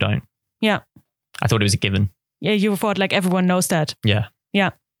lot of people don't. Yeah. I thought it was a given. Yeah, you thought like everyone knows that. Yeah.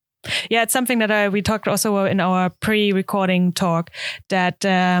 Yeah. Yeah, it's something that we talked also in our pre-recording talk that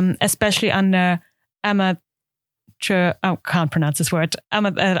especially under amateur, I can't pronounce this word,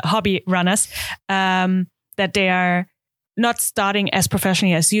 hobby runners, that they are not starting as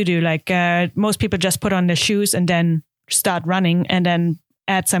professionally as you do. Like most people just put on their shoes and then start running and then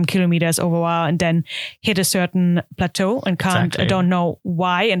add some kilometers over a while and then hit a certain plateau and don't know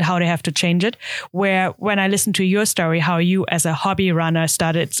why and how they have to change it. Where when I listen to your story, how you as a hobby runner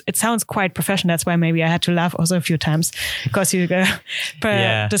started, it sounds quite professional. That's why maybe I had to laugh also a few times because you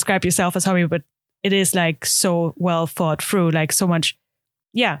describe yourself as hobby, but it is like so well thought through, like so much.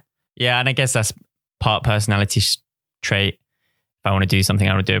 Yeah. Yeah. And I guess that's part personality trait. If I want to do something,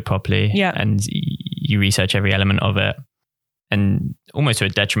 I want to do it properly. Yeah. And you research every element of it. And almost to a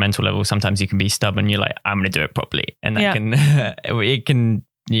detrimental level, sometimes you can be stubborn. You're like, I'm going to do it properly. And that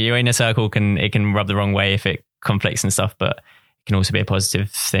you're in a circle, it can rub the wrong way if it conflicts and stuff, but it can also be a positive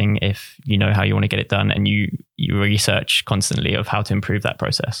thing if you know how you want to get it done and you research constantly of how to improve that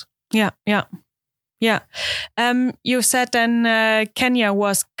process. Yeah. Yeah. Yeah. You said then Kenya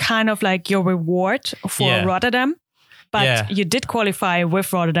was kind of like your reward for Rotterdam. But you did qualify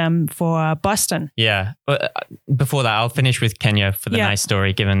with Rotterdam for Boston. Yeah. But before that, I'll finish with Kenya for the nice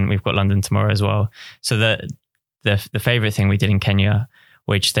story, given we've got London tomorrow as well. So the favorite thing we did in Kenya,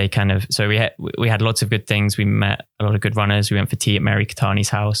 which they we had lots of good things. We met a lot of good runners. We went for tea at Mary Katani's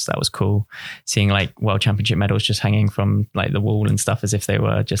house. That was cool. Seeing like World Championship medals just hanging from like the wall and stuff as if they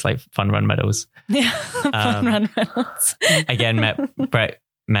were just like fun run medals. Yeah, fun run medals. Again, met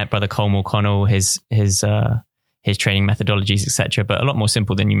Brother Colm O'Connell, his his training methodologies, etc., but a lot more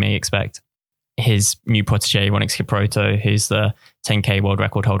simple than you may expect. His new protege, Ronix Kipruto, who's the 10K world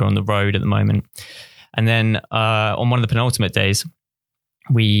record holder on the road at the moment. And then on one of the penultimate days,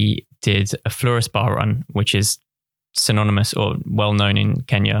 we did a Flores bar run, which is synonymous or well known in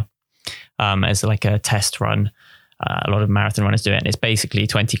Kenya as like a test run. A lot of marathon runners do it. And it's basically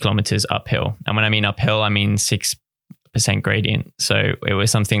 20 kilometers uphill. And when I mean uphill, I mean 6% gradient. So it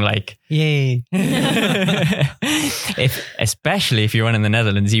was something like, yay. Especially if you run in the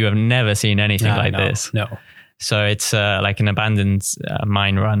Netherlands, you have never seen anything this. No. So it's like an abandoned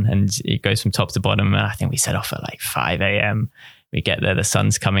mine run, and it goes from top to bottom. And I think we set off at like 5 a.m. We get there, the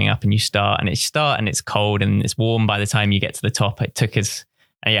sun's coming up, and you start, and it's cold and it's warm by the time you get to the top. It took us,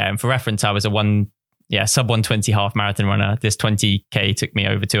 and for reference, I was a sub 120 half marathon runner. This 20K took me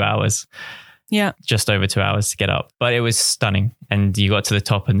over 2 hours. Yeah. Just over 2 hours to get up. But it was stunning. And you got to the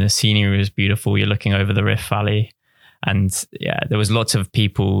top and the scenery was beautiful. You're looking over the Rift Valley. And there was lots of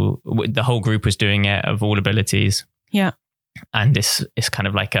people. The whole group was doing it of all abilities. Yeah. And it's kind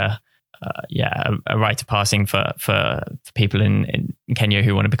of like a rite of passing for people in Kenya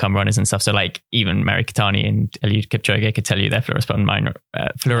who want to become runners and stuff. So like even Mary Keitany and Eliud Kipchoge could tell you their Flores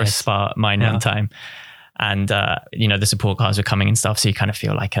Spa mine run time. And, the support cars were coming and stuff. So you kind of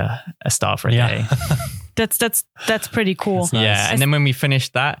feel like a star for a day. That's pretty cool. That's nice. Yeah. And then when we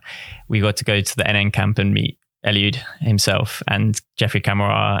finished that, we got to go to the NN camp and meet Eliud himself and Jeffrey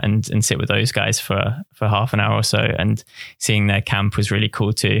Kamara and sit with those guys for half an hour or so. And seeing their camp was really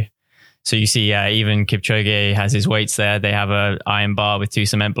cool too. So you see, even Kipchoge has his weights there. They have a iron bar with 2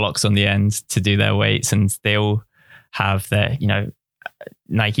 cement blocks on the end to do their weights. And they all have their,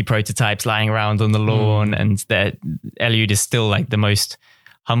 Nike prototypes lying around on the lawn. And Eliud is still like the most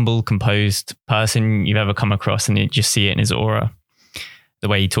humble, composed person you've ever come across. And you just see it in his aura, the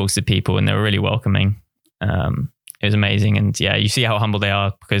way he talks to people, and they were really welcoming. It was amazing. And you see how humble they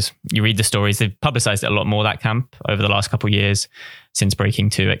are because you read the stories. They've publicized it a lot more, that camp, over the last couple of years since Breaking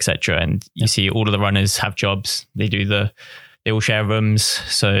 2, etc. And you see all of the runners have jobs. They all share rooms.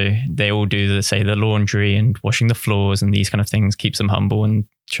 So they all do the laundry and washing the floors and these kind of things, keeps them humble and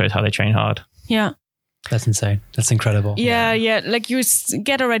shows how they train hard. Yeah. That's insane. That's incredible. Yeah. Like you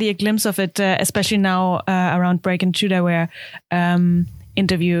get already a glimpse of it, especially now around Breaking 2, there were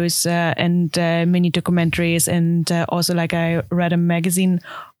interviews and mini documentaries, and also like I read a magazine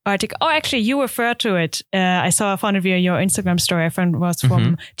article. Oh, actually, you referred to it. I saw a fun of your Instagram story. I found was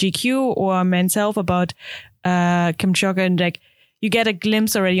from GQ or Men's Health about Kipchoge, and like you get a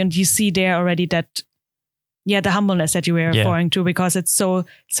glimpse already, and you see there already that the humbleness that you were referring to, because it's so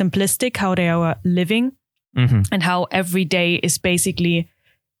simplistic how they are living and how every day is basically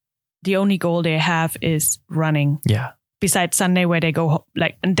the only goal they have is running. Yeah. Besides Sunday, where they go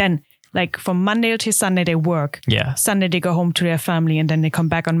and then from Monday to Sunday they work. Yeah. Sunday they go home to their family, and then they come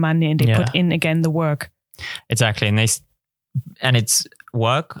back on Monday and they put in again the work. Exactly, and it's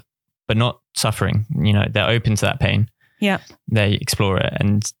work, but not suffering. They're open to that pain. Yeah. They explore it,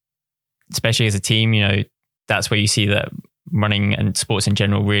 and especially as a team, that's where you see that running and sports in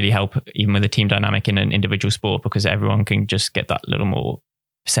general really help, even with a team dynamic in an individual sport, because everyone can just get that little more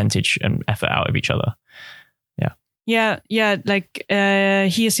percentage and effort out of each other. Yeah. Like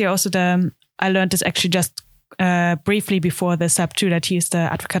he is here also I learned this actually just briefly before the sub 2, that he is the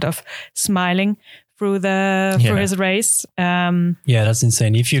advocate of smiling through his race. That's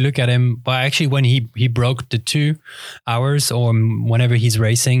insane. If you look at him, but actually when he broke the 2 hours, or whenever he's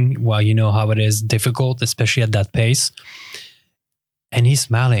racing, you know how it is difficult, especially at that pace, and he's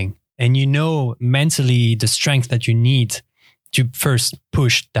smiling, and mentally the strength that you need to first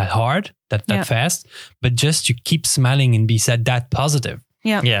push that hard, that fast, but just to keep smiling and be that positive.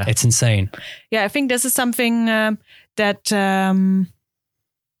 Yeah. It's insane. Yeah, I think this is something that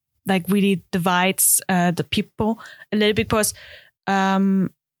really divides the people a little bit, because one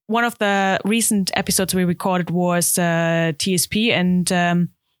of the recent episodes we recorded was TSP, and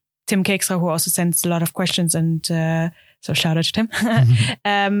Tim Kekstra, who also sends a lot of questions, and so shout out to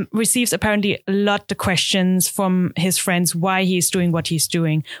Tim, receives apparently a lot of questions from his friends why he's doing what he's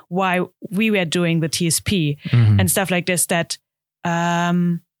doing, why we were doing the TSP and stuff like this, that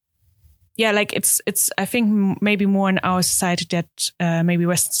it's I think maybe more in our society that maybe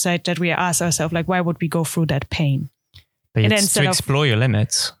Western society, that we ask ourselves why would we go through that pain? But it's to explore your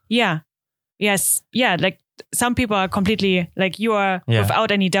limits. Yeah. Yes. Yeah. Some people are completely you are without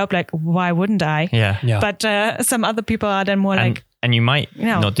any doubt, why wouldn't I? Yeah. But some other people are then more and you might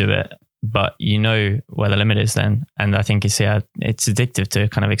not do it, but where the limit is then. And I think it's addictive to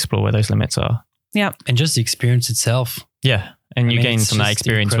kind of explore where those limits are. Yeah. And just the experience itself. Yeah. And you gain from that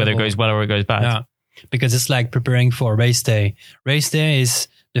experience, incredible, whether it goes well or it goes bad. Yeah. because it's like preparing for race day. Race day is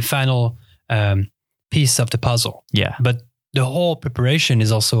the final piece of the puzzle. Yeah. But the whole preparation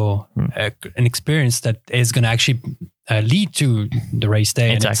is also an experience that is going to actually lead to the race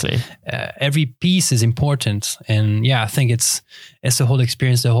day. Exactly. And every piece is important. And yeah, I think it's the whole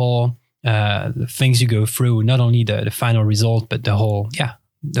experience, the whole the things you go through, not only the final result, but the whole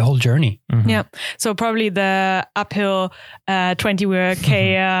journey. Mm-hmm. Yeah. So probably the uphill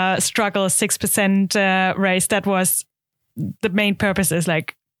 20K struggle 6% race, that was the main purpose, is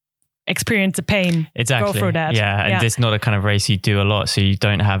like experience the pain. Exactly. Go through that. Yeah. And it's not a kind of race you do a lot. So you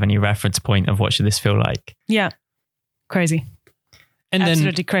don't have any reference point of what should this feel like. Yeah. Crazy. And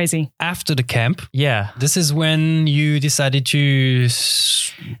absolutely then crazy. After the camp, yeah, this is when you decided to. So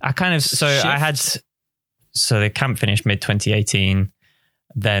the camp finished mid 2018.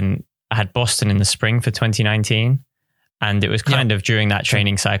 Then I had Boston in the spring for 2019, and it was kind of during that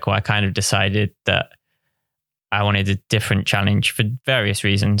training cycle I kind of decided that I wanted a different challenge for various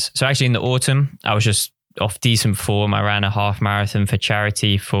reasons. So actually in the autumn, I was just off decent form. I ran a half marathon for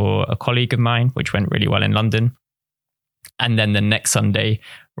charity for a colleague of mine, which went really well in London. And then the next Sunday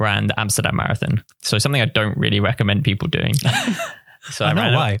ran the Amsterdam Marathon. So something I don't really recommend people doing. So I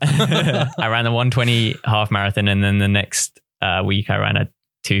ran I ran the 120 half marathon, and then the next week I ran a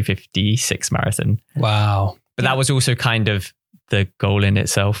 256 marathon. Wow. But that was also kind of the goal in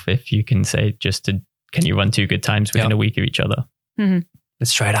itself, if you can say, can you run 2 good times within a week of each other? Mm-hmm.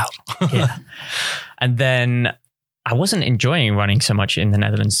 Let's try it out. Yeah. And then I wasn't enjoying running so much in the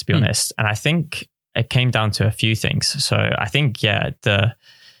Netherlands, to be honest. And I think it came down to a few things. So I think, the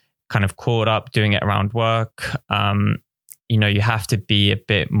kind of caught up doing it around work. You have to be a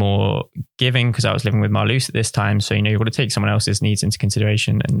bit more giving, because I was living with Marloes at this time. So, you've got to take someone else's needs into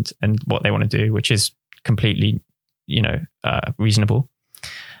consideration and what they want to do, which is completely, reasonable.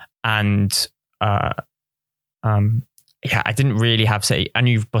 And, I didn't really I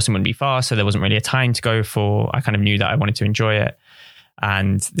knew Boston wouldn't be far, so there wasn't really a time to go for. I kind of knew that I wanted to enjoy it.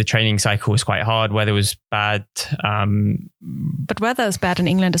 And the training cycle was quite hard. Weather was bad. But weather is bad in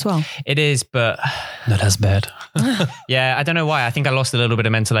England as well. It is, but not as bad. Yeah, I don't know why. I think I lost a little bit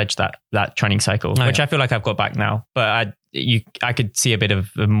of mental edge that training cycle, which I feel like I've got back now. But I could see a bit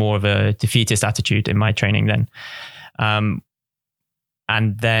of more of a defeatist attitude in my training then. And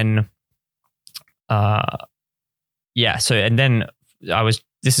then,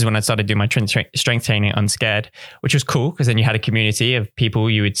 this is when I started doing my strength training unscared, which was cool, because then you had a community of people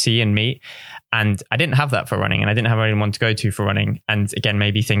you would see and meet. And I didn't have that for running, and I didn't have anyone to go to for running. And again,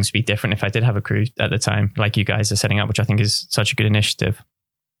 maybe things would be different if I did have a crew at the time, like you guys are setting up, which I think is such a good initiative.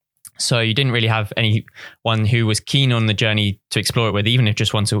 So you didn't really have anyone who was keen on the journey to explore it with, even if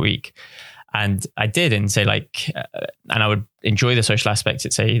just once a week. And I did, and and I would enjoy the social aspects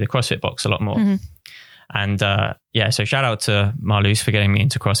at, say, the CrossFit box a lot more. Mm-hmm. And so shout out to Marloes for getting me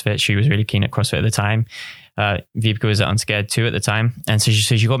into CrossFit. She was really keen at CrossFit at the time. Vibeke was at Unscared too at the time. And so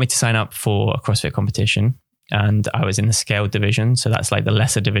she got me to sign up for a CrossFit competition. And I was in the scaled division. So that's like the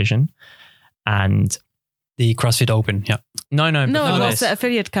lesser division. And the CrossFit Open, yeah. No, it was the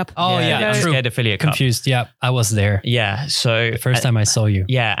Affiliate Cup. Oh, yeah, true. Unscared Affiliate Cup. Confused, yeah. I was there. Yeah, so... The first time I saw you.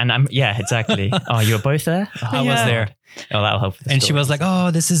 Yeah, and exactly. Oh, you were both there? Oh, I was there. Oh, that'll help. And she was like,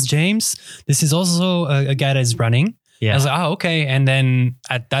 "Oh, this is James. This is also a guy that is running." Yeah. I was like, "Oh, okay." And then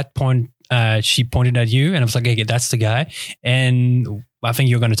at that point, she pointed at you, and I was like, "Okay, that's the guy." And I think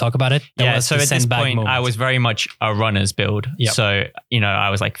you're going to talk about it. So at this point, I was very much a runner's build. Yep. So, I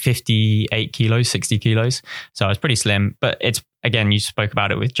was like 58 kilos, 60 kilos. So I was pretty slim. But it's, again, you spoke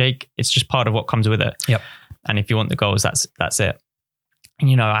about it with Jake. It's just part of what comes with it. Yep. And if you want the goals, that's it.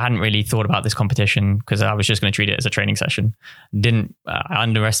 I hadn't really thought about this competition because I was just going to treat it as a training session. I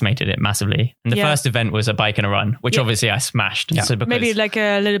underestimated it massively. And the first event was a bike and a run, which obviously I smashed. Yeah. So maybe like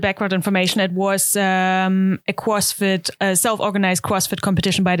a little background information. It was a CrossFit, a self-organized CrossFit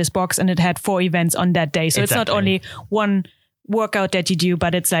competition by this box, and it had 4 events on that day. So It's not only one workout that you do,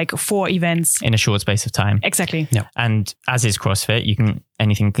 but it's like 4 events in a short space of time. Exactly. Yeah. And as is CrossFit,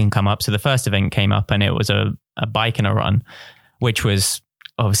 anything can come up. So the first event came up, and it was a bike and a run, which was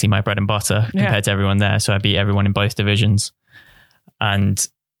obviously my bread and butter compared to everyone there. So I beat everyone in both divisions. But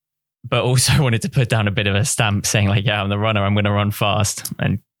also wanted to put down a bit of a stamp saying like, I'm the runner, I'm going to run fast,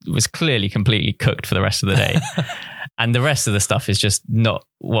 and was clearly completely cooked for the rest of the day. And the rest of the stuff is just not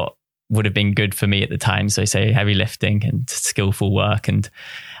what would have been good for me at the time. So say heavy lifting and skillful work. And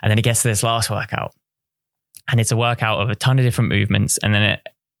then it gets to this last workout, and it's a workout of a ton of different movements. And then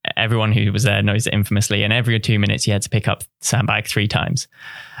everyone who was there knows it infamously. And every 2 minutes you had to pick up the sandbag 3 times.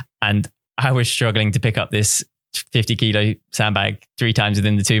 And I was struggling to pick up this 50 kilo sandbag 3 times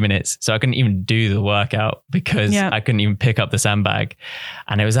within the 2 minutes. So I couldn't even do the workout because I couldn't even pick up the sandbag.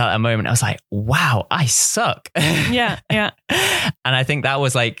 And it was at that moment, I was like, wow, I suck. Yeah. And I think that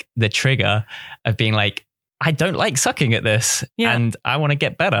was like the trigger of being like, I don't like sucking at this and I want to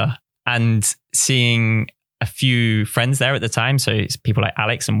get better. And seeing a few friends there at the time. So it's people like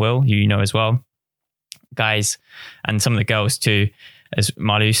Alex and Will, who you know as well, guys, and some of the girls too, as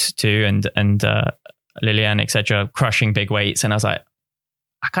Marlus too, and Lillian, etc., crushing big weights. And I was like,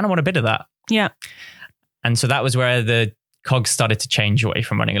 I kind of want a bit of that. Yeah. And so that was where the cogs started to change away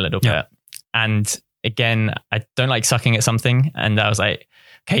from running a little bit. And again, I don't like sucking at something. And I was like,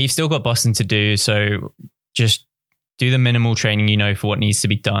 okay, you've still got Boston to do. So just do the minimal training, for what needs to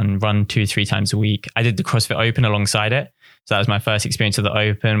be done. Run 2-3 times a week. I did the CrossFit Open alongside it. So that was my first experience of the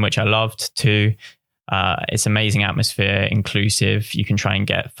Open, which I loved too. It's amazing atmosphere, inclusive. You can try and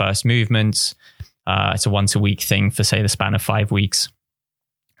get first movements. It's a once a week thing for, say, the span of 5 weeks.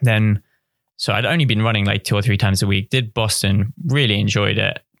 So I'd only been running like 2 or 3 times a week. Did Boston, really enjoyed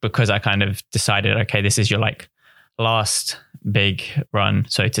it because I kind of decided, okay, this is your like last big run,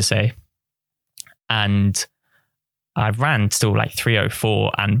 so to say. And I ran still like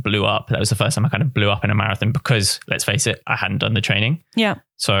 3:04 and blew up. That was the first time I kind of blew up in a marathon because, let's face it, I hadn't done the training. Yeah.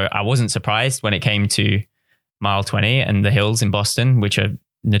 So I wasn't surprised when it came to mile 20 and the hills in Boston, which are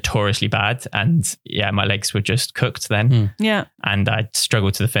notoriously bad. And my legs were just cooked then. Yeah. And I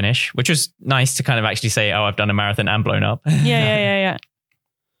struggled to the finish, which was nice to kind of actually say, oh, I've done a marathon and blown up. Yeah.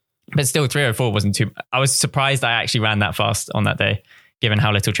 But still 3:04 wasn't too, I was surprised I actually ran that fast on that day, given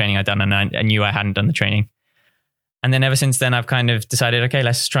how little training I'd done. And I knew I hadn't done the training. And then ever since then, I've kind of decided, okay,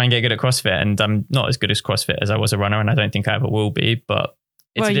 let's try and get good at CrossFit. And I'm not as good as CrossFit as I was a runner. And I don't think I ever will be, but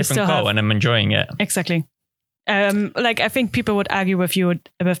it's a different goal and I'm enjoying it. Exactly. I think people would argue with you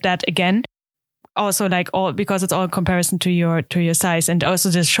with that again. Also, because it's all comparison to your size and also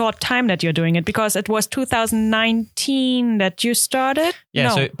the short time that you're doing it, because it was 2019 that you started. Yeah.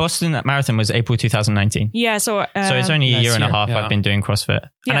 No. So Boston Marathon was April 2019. Yeah. So it's only a year and a half I've been doing CrossFit.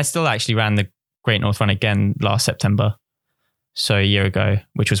 And I still actually ran the Great North Run again last September. So a year ago,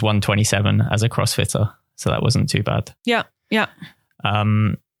 which was 1:27 as a CrossFitter. So that wasn't too bad. Yeah.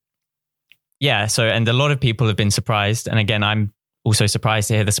 So, and a lot of people have been surprised. And again, I'm also surprised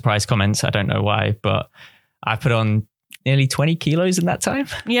to hear the surprise comments. I don't know why, but I put on nearly 20 kilos in that time.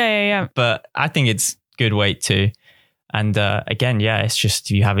 Yeah. But I think it's good weight too. And again, it's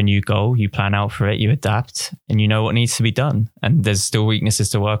just, you have a new goal, you plan out for it, you adapt, and you know what needs to be done. And there's still weaknesses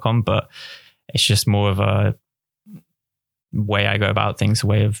to work on, but it's just more of a way I go about things, a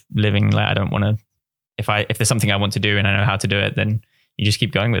way of living. Like, I don't want to, if there's something I want to do and I know how to do it, then you just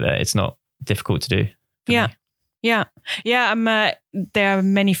keep going with it. It's not difficult to do. Yeah. There are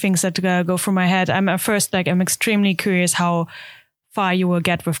many things that go through my head. I'm extremely curious how far you will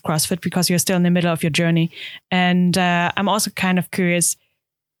get with CrossFit because you're still in the middle of your journey. And I'm also kind of curious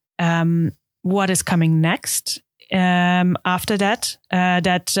what is coming next after that.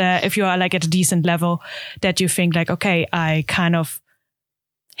 If you are like at a decent level, that you think like, okay, I kind of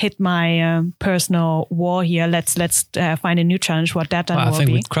hit my personal wall here. Let's find a new challenge. What that then will be. I think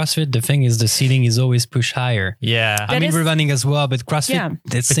with CrossFit, the thing is the ceiling is always pushed higher. Yeah, we're running as well, but CrossFit,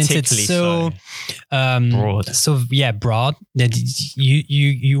 since it's so broad, broad that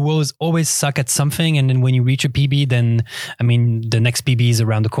you will always suck at something, and then when you reach a PB, then the next PB is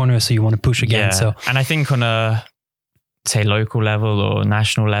around the corner, so you want to push again. So, and I think on a say local level or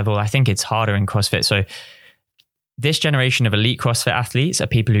national level, I think it's harder in CrossFit. So this generation of elite CrossFit athletes are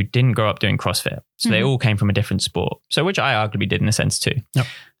people who didn't grow up doing CrossFit. So they all came from a different sport. So which I arguably did in a sense too. Yep.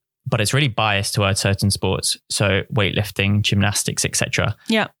 But it's really biased towards certain sports. So weightlifting, gymnastics, etc.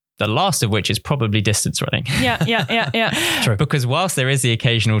 Yeah. The last of which is probably distance running. Yeah. True. Because whilst there is the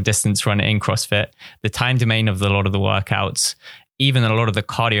occasional distance run in CrossFit, the time domain of a lot of the workouts, even a lot of the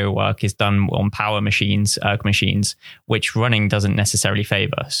cardio work is done on power machines, erg machines, which running doesn't necessarily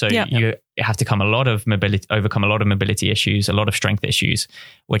favor. So you have to overcome a lot of mobility issues, a lot of strength issues,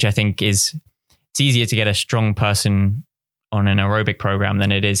 which I think it's easier to get a strong person on an aerobic program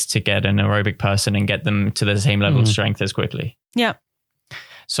than it is to get an aerobic person and get them to the same level of strength as quickly. Yeah.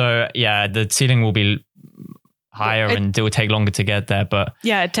 So the ceiling will be higher and it will take longer to get there, but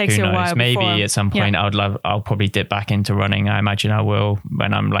it takes you a while. Maybe at some point I'll probably dip back into running. I imagine I will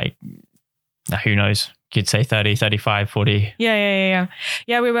when I'm like, who knows? could say 30, 35, 40. Yeah.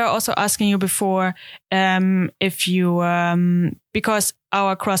 We were also asking you before if you, because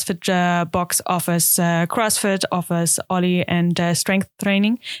our CrossFit box offers CrossFit, offers Ollie and strength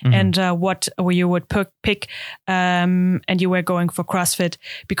training, and what you would pick, and you were going for CrossFit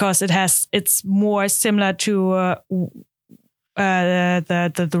because it's more similar to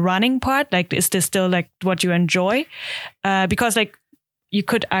the running part. Like, is this still like what you enjoy? Because like, you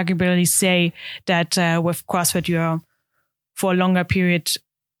could arguably say that with CrossFit, you're for a longer period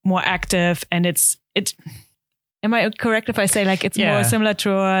more active, and it's. Am I correct if I say like it's more similar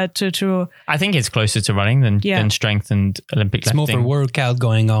to? I think it's closer to running than strength and Olympic lifting. It's more of a workout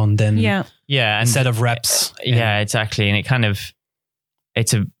going on than and instead of reps. Yeah, exactly, and it kind of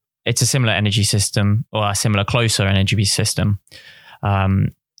it's a similar energy system, or a similar closer energy system.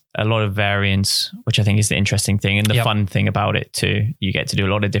 A lot of variance, which I think is the interesting thing and the fun thing about it too. You get to do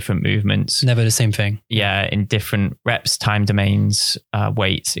a lot of different movements. Never the same thing. Yeah, in different reps, time domains,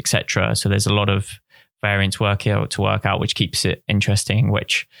 weights, etc. So there's a lot of variance workout, which keeps it interesting,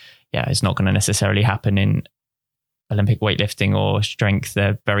 which is not going to necessarily happen in Olympic weightlifting or strength.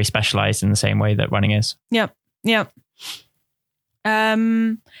 They're very specialized in the same way that running is. Yep.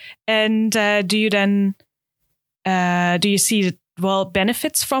 And do you then do you see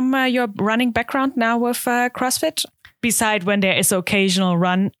benefits from your running background now with CrossFit, beside when there is occasional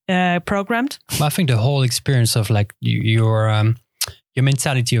run programmed? Well, I think the whole experience of like your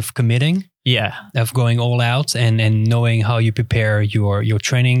mentality of committing, of going all out and knowing how you prepare your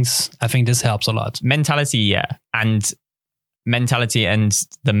trainings, I think this helps a lot. Mentality and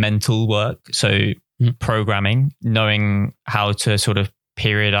the mental work. So programming, knowing how to sort of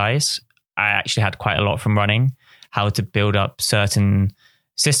periodize. I actually had quite a lot from running. How to build up certain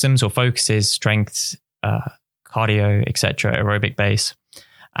systems or focuses, strengths, cardio, etc., aerobic base.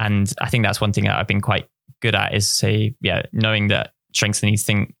 And I think that's one thing that I've been quite good at is knowing that strengths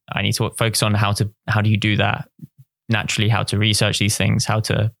I need to focus on how do you do that naturally, how to research these things, how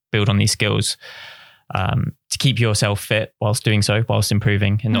to build on these skills, to keep yourself fit whilst doing so, whilst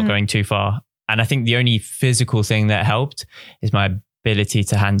improving and not going too far. And I think the only physical thing that helped is my ability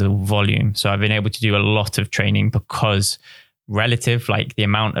to handle volume. So I've been able to do a lot of training because relative, like the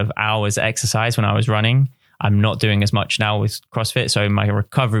amount of hours exercise when I was running, I'm not doing as much now with CrossFit. So my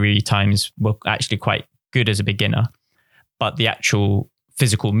recovery times were actually quite good as a beginner, but the actual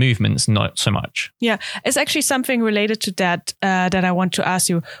physical movements, not so much. Yeah, it's actually something related to that that I want to ask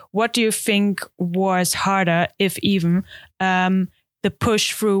you. What do you think was harder, if even, the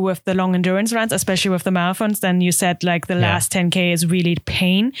push through with the long endurance runs, especially with the marathons? Then you said like the last 10K is really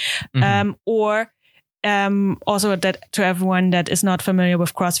pain. Or also that to everyone that is not familiar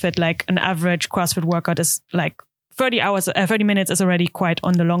with CrossFit, like an average CrossFit workout is like 30 minutes is already quite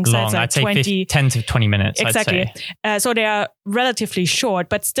on the long side. So I'd say 10 to 20 minutes. Exactly. So they are relatively short,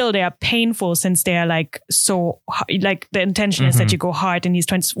 but still they are painful since they are like so, like the intention is that you go hard in these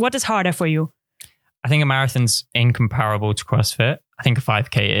 20s. What is harder for you? I think a marathon's incomparable to CrossFit. I think a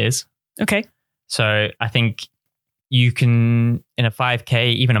 5K is. Okay. So I think you can, in a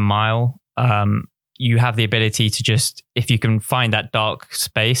 5K, even a mile, you have the ability to just, if you can find that dark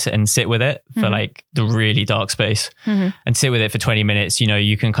space and sit with it for like the really dark space and sit with it for 20 minutes,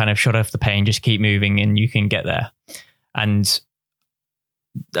 you can kind of shut off the pain, just keep moving and you can get there. And,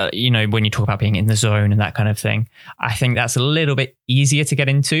 when you talk about being in the zone and that kind of thing, I think that's a little bit easier to get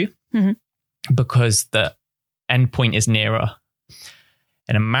into because the end point is nearer.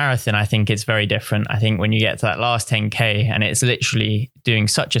 In a marathon, I think it's very different. I think when you get to that last 10K and it's literally doing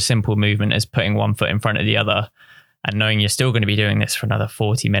such a simple movement as putting one foot in front of the other and knowing you're still going to be doing this for another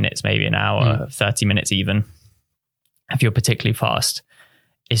 40 minutes, maybe an hour, 30 minutes even, if you're particularly fast,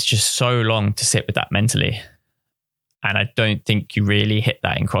 it's just so long to sit with that mentally. And I don't think you really hit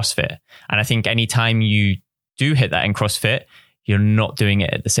that in CrossFit. And I think anytime you do hit that in CrossFit, you're not doing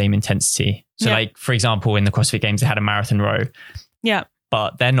it at the same intensity. So like, for example, in the CrossFit Games, they had a marathon row. Yeah.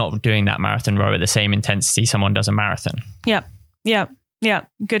 But they're not doing that marathon row at the same intensity someone does a marathon. Yeah.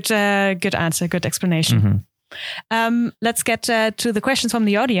 Good answer. Good explanation. Let's get to the questions from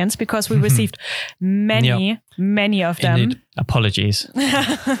the audience because we received many of them. Indeed. Apologies.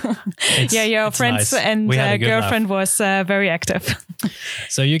 Your friends nice. And girlfriend was very active.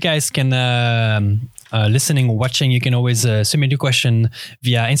 So you guys can, listening or watching, you can always submit your question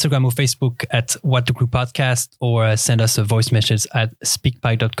via Instagram or Facebook at What the Crew Podcast, or send us a voice message at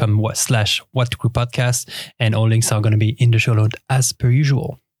speakpipe.com/What the Crew Podcast. And all links are going to be in the show note as per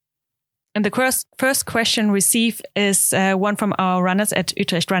usual. And the first question received is one from our runners at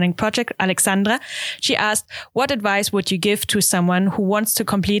Utrecht Running Project, Alexandra. She asked, what advice would you give to someone who wants to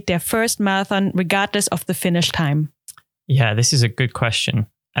complete their first marathon regardless of the finish time? Yeah, this is a good question.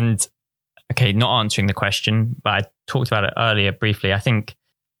 And okay, not answering the question, but I talked about it earlier briefly. I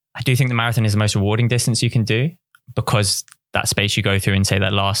do think the marathon is the most rewarding distance you can do, because that space you go through and say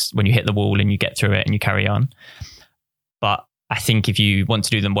that last, when you hit the wall and you get through it and you carry on. But I think if you want to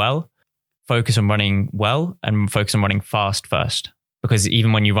do them well, focus on running well and focus on running fast first. Because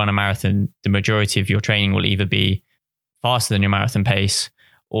even when you run a marathon, the majority of your training will either be faster than your marathon pace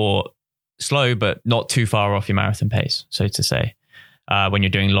or slow, but not too far off your marathon pace, so to say, when you're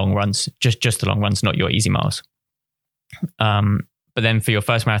doing long runs, just the long runs, not your easy miles. But then for your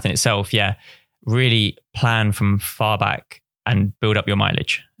first marathon itself, yeah, really plan from far back and build up your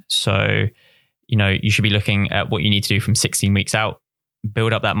mileage. So, you should be looking at what you need to do from 16 weeks out,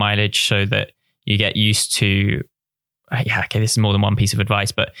 build up that mileage so that you get used to, this is more than one piece of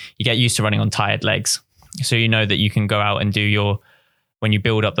advice, but you get used to running on tired legs. So you know that you can go out and do when you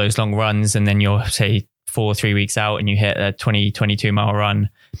build up those long runs and then you're, say, 3 weeks out and you hit a 22 mile run,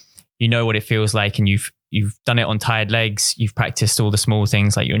 you know what it feels like, and you've done it on tired legs. You've practiced all the small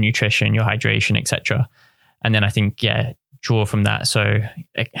things like your nutrition, your hydration, etc. And then I think, draw from that. So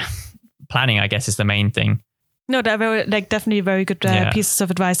planning, I guess, is the main thing. No, they're definitely very good pieces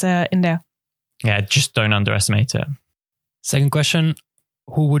of advice in there. Yeah, just don't underestimate it. Second question.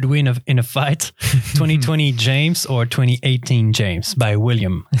 Who would win in a fight? 2020 James or 2018 James by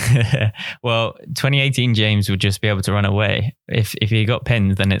William? Well, 2018 James would just be able to run away. If he got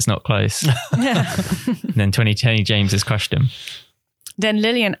pinned, then it's not close. Then 2020 James has crushed him. Then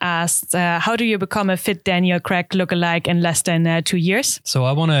Lillian asked, how do you become a fit Daniel Craig lookalike in less than 2 years? So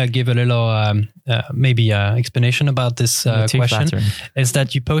I want to give a little explanation about this question. Flattering. Is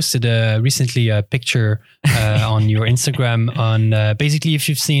that you posted recently a picture on your Instagram on basically, if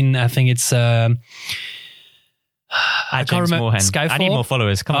you've seen, I think it's... I can't remember. Skyfall? I need more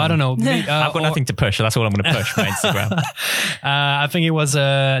followers. Come on. I don't know. I've got nothing to push. That's all I'm going to push my Instagram. I think it was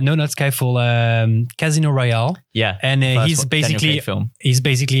not Skyfall, Casino Royale. Yeah, and he's basically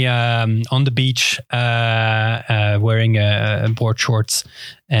on the beach wearing board shorts,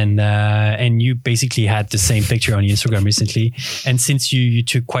 and you basically had the same picture on your Instagram recently. And since you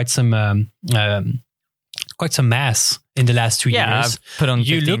took quite some mass in the last 2 years, I've put on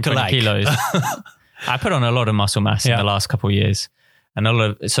 15, 20 kilos. I put on a lot of muscle mass in the last couple of years, and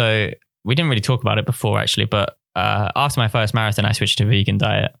so we didn't really talk about it before actually, but after my first marathon, I switched to a vegan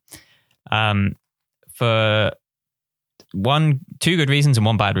diet for two good reasons and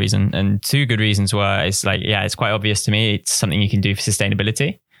one bad reason. And two good reasons were, it's quite obvious to me. It's something you can do for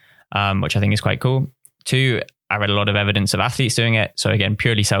sustainability, which I think is quite cool. Two, I read a lot of evidence of athletes doing it. So again,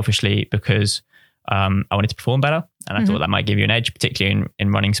 purely selfishly, because I wanted to perform better. And I thought that might give you an edge, particularly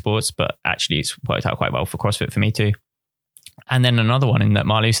in running sports, but actually it's worked out quite well for CrossFit for me too. And then another one in that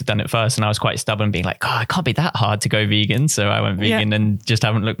Marloes had done it first, and I was quite stubborn, being like, it can't be that hard to go vegan. So I went vegan and just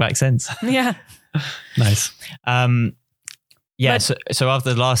haven't looked back since. Yeah. Nice. So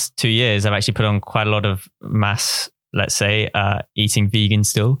after the last 2 years, I've actually put on quite a lot of mass, let's say, eating vegan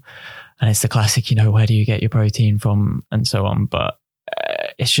still. And it's the classic, where do you get your protein from and so on. But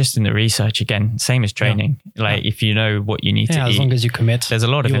it's just in the research again, same as training. If you know what you need to eat, as long as you commit, there's a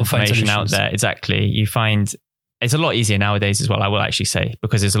lot of information out there. Exactly. You find it's a lot easier nowadays as well, I will actually say,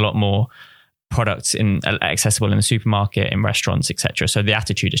 because there's a lot more products accessible in the supermarket, in restaurants, etc. So the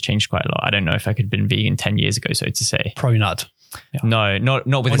attitude has changed quite a lot. I don't know if I could have been vegan 10 years ago, so to say. Probably not. Yeah. No, not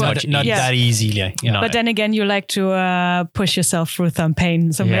with as much. Not that easily. Yeah. But then again, you like to push yourself through some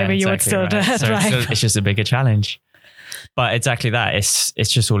pain, so maybe you would still try. It's just a bigger challenge. But exactly that. It's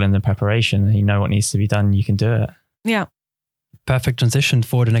just all in the preparation. You know what needs to be done. You can do it. Yeah. Perfect transition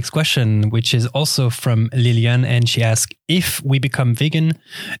for the next question, which is also from Lillian. And she asks, if we become vegan,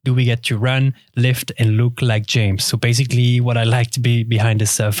 do we get to run, lift, and look like James? So basically what I like to be behind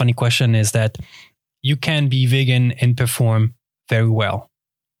this funny question is that you can be vegan and perform very well.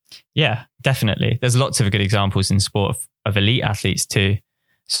 Yeah, definitely. There's lots of good examples in sport of elite athletes too.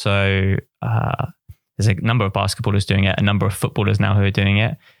 So there's a number of basketballers doing it, a number of footballers now who are doing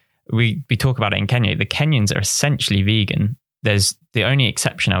it. We talk about it in Kenya. The Kenyans are essentially vegan. There's the only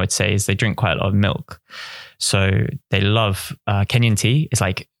exception I would say is they drink quite a lot of milk. So they love Kenyan tea is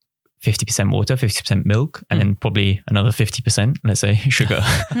like 50% water, 50% milk, and then probably another 50%, let's say, sugar.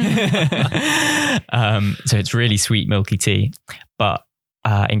 So it's really sweet, milky tea. But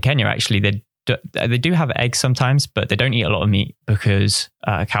in Kenya, actually, they do have eggs sometimes, but they don't eat a lot of meat because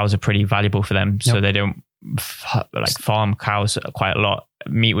cows are pretty valuable for them. So they don't like farm cows quite a lot,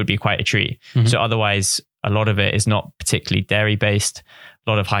 meat would be quite a treat. So otherwise, a lot of it is not particularly dairy based. A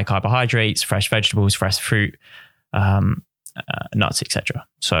lot of high carbohydrates, fresh vegetables, fresh fruit, nuts, etc.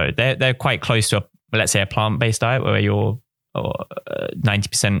 So they're quite close to let's say a plant based diet where you're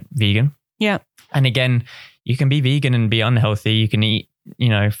 90% vegan. Yeah. And again, you can be vegan and be unhealthy. You can eat,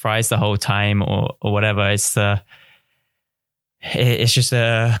 fries the whole time or whatever. It's just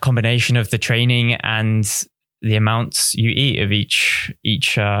a combination of the training and the amounts you eat of each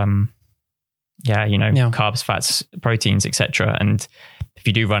carbs, fats, proteins, etc. And if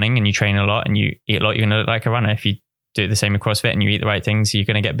you do running and you train a lot and you eat a lot, you're going to look like a runner. If you do the same with CrossFit and you eat the right things, you're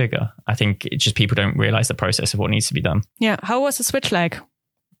going to get bigger. I think it's just people don't realize the process of what needs to be done. Yeah. How was the switch like?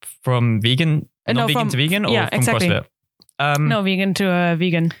 From vegan, vegan to vegan, or from exactly. CrossFit? No, vegan to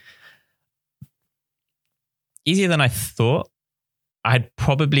vegan. Easier than I thought. I'd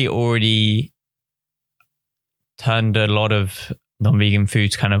probably already turned a lot of non-vegan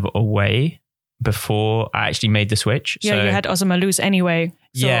foods kind of away before I actually made the switch. Yeah, so, you had Osama Luz anyway.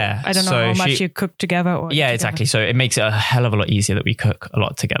 So yeah. I don't know how much you cook together. Or yeah, together. Exactly. So it makes it a hell of a lot easier that we cook a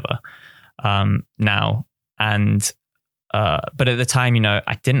lot together now. And but at the time,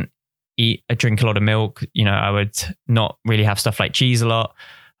 I didn't drink a lot of milk. I would not really have stuff like cheese a lot.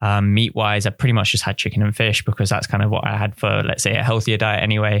 Meat wise, I pretty much just had chicken and fish because that's kind of what I had for, let's say, a healthier diet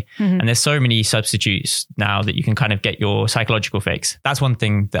anyway. And there's so many substitutes now that you can kind of get your psychological fix. That's one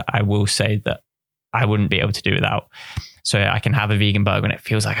thing that I will say that I wouldn't be able to do without. So I can have a vegan burger and it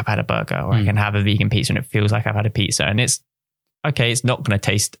feels like I've had a burger, or I can have a vegan pizza and it feels like I've had a pizza. And it's okay, it's not going to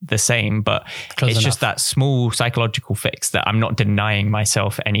taste the same, but it's just that small psychological fix that I'm not denying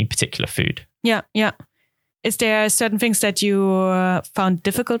myself any particular food. Yeah, yeah. Is there certain things that you found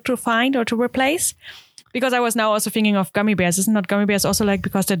difficult to find or to replace? Because I was now also thinking of gummy bears. Isn't not gummy bears also like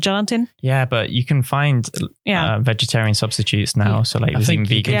because they're gelatin? Yeah, but you can find vegetarian substitutes now. Yeah. So like there's even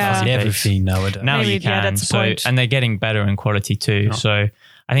vegan fuzzy everything nowadays. Now you can. And they're getting better in quality too. Oh. So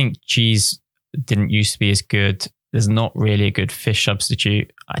I think cheese didn't used to be as good. There's not really a good fish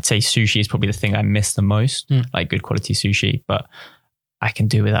substitute. I'd say sushi is probably the thing I miss the most, like good quality sushi, but I can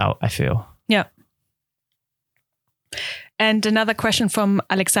do without, I feel. Yeah. And another question from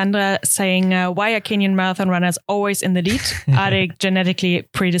Alexandra saying, why are Kenyan marathon runners always in the lead? Are they genetically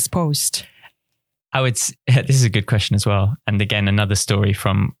predisposed? This is a good question as well. And again, another story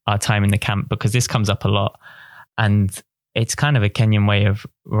from our time in the camp, because this comes up a lot. And it's kind of a Kenyan way of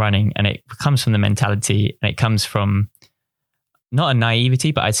running. And it comes from the mentality, and it comes from not a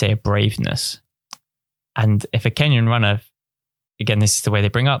naivety, but I'd say a braveness. And if a Kenyan runner, again, this is the way they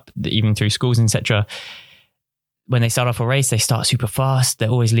bring up, even through schools, etc., when they start off a race, they start super fast. They're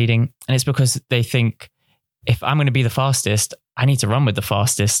always leading. And it's because they think, if I'm going to be the fastest, I need to run with the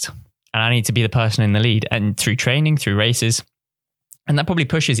fastest. And I need to be the person in the lead. And through training, through races. And that probably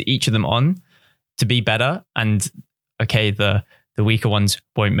pushes each of them on to be better. And okay, the weaker ones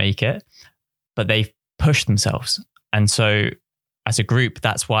won't make it. But they push themselves. And so as a group,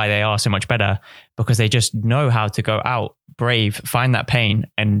 that's why they are so much better. Because they just know how to go out, brave, find that pain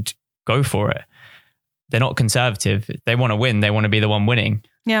and go for it. They're not conservative. They want to win. They want to be the one winning.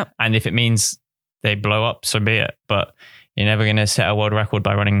 Yeah. And if it means they blow up, so be it. But you're never going to set a world record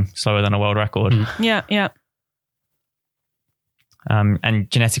by running slower than a world record. Yeah, yeah.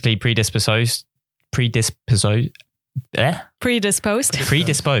 And genetically predisposed. Predisposed.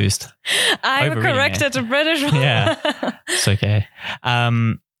 I'm corrected to British. Yeah, it's okay.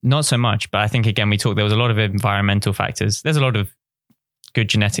 Not so much, but I think again there was a lot of environmental factors. There's a lot of good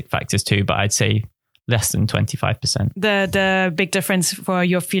genetic factors too, but I'd say less than 25%. The big difference for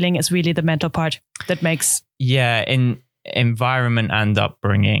your feeling is really the mental part that makes... Yeah, in environment and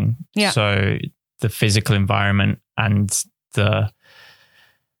upbringing. Yeah. So the physical environment and the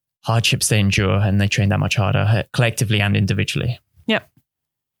hardships they endure, and they train that much harder collectively and individually. Yeah.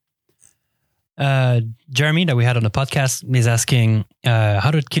 Jeremy, that we had on the podcast, is asking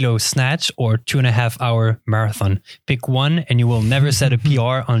 100 kilo snatch or 2.5 hour marathon. Pick one and you will never set a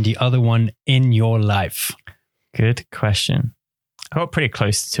PR on the other one in your life. Good question. I got pretty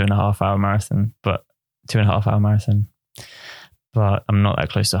close to 2.5 hour marathon, but I'm not that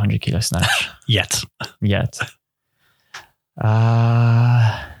close to 100 kilo snatch. Yet.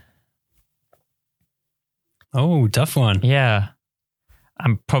 Oh, tough one. Yeah.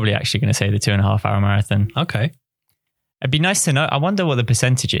 I'm probably actually going to say the 2.5 hour marathon. Okay. It'd be nice to know. I wonder what the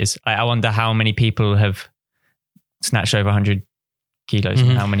percentage is. I wonder how many people have snatched over 100 kilos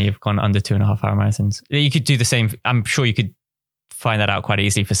and how many have gone under 2.5 hour marathons. You could do the same. I'm sure you could find that out quite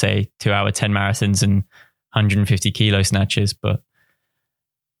easily for, say, 2 hour 10 marathons and 150 kilo snatches. But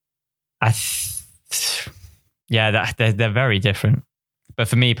I Yeah, they're very different. But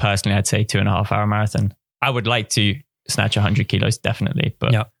for me personally, I'd say 2.5 hour marathon. I would like to snatch 100 kilos, definitely,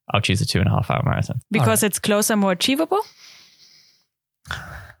 but I'll choose a 2.5 hour marathon. Because it's closer, more achievable?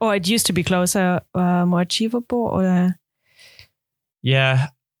 Or it used to be closer, more achievable? Or Yeah.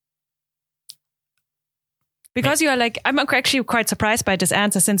 Because you're like, I'm actually quite surprised by this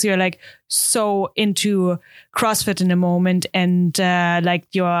answer, since you're like so into CrossFit in the moment, and like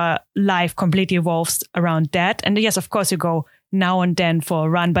your life completely evolves around that. And yes, of course you go now and then for a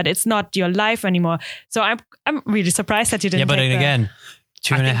run, but it's not your life anymore. So I'm really surprised that you didn't. Yeah, but take again,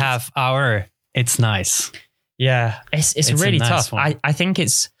 2.5 hour, it's nice. Yeah, it's really tough. I think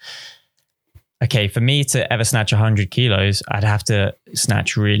it's okay for me to ever snatch 100 kilos. I'd have to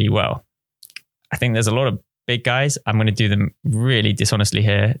snatch really well. I think there's a lot of big guys. I'm going to do them really dishonestly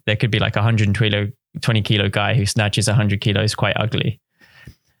here. There could be like a 120 kilo guy who snatches 100 kilos quite ugly.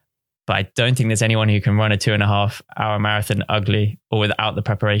 But I don't think there's anyone who can run a 2.5 hour marathon ugly or without the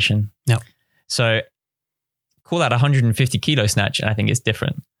preparation. No. So call that 150 kilo snatch, and I think it's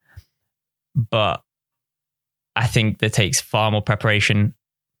different. But I think that takes far more preparation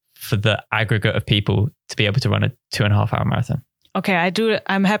for the aggregate of people to be able to run a 2.5 hour marathon. Okay,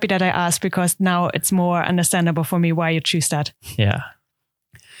 I'm happy that I asked, because now it's more understandable for me why you choose that. Yeah.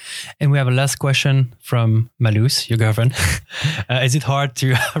 And we have a last question from Malus, your girlfriend. Is it hard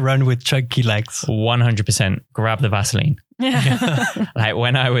to run with chunky legs? 100%. Grab the Vaseline. Yeah. Like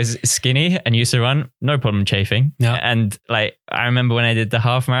when I was skinny and used to run, no problem chafing. Yeah. And like, I remember when I did the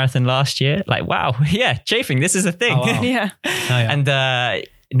half marathon last year, like, wow, yeah, chafing, this is a thing. Oh, wow. Yeah. Oh, yeah. And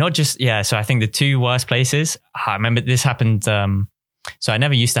not just, so I think the two worst places, I remember this happened. So I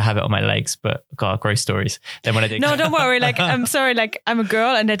never used to have it on my legs, but God, gross stories. Then when I did, No, don't worry. Like, I'm sorry. Like, I'm a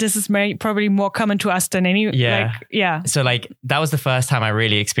girl, and that this is probably more common to us than any. Yeah. Like, yeah. So like, that was the first time I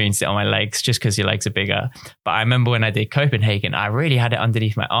really experienced it on my legs, just because your legs are bigger. But I remember when I did Copenhagen, I really had it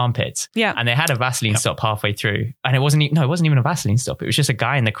underneath my armpits. Yeah. And they had a Vaseline stop halfway through. And it wasn't even a Vaseline stop. It was just a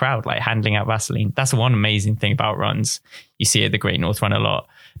guy in the crowd, like handing out Vaseline. That's the one amazing thing about runs. You see it at the Great North Run a lot.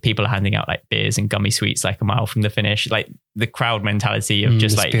 People are handing out like beers and gummy sweets like a mile from the finish, like the crowd mentality of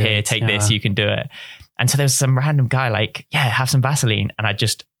just like, spirit, here, take this, you can do it. And so there was some random guy like, yeah, have some Vaseline. And I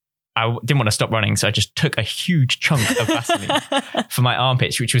didn't want to stop running. So I just took a huge chunk of Vaseline for my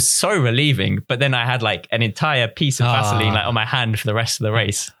armpits, which was so relieving. But then I had like an entire piece of Vaseline like on my hand for the rest of the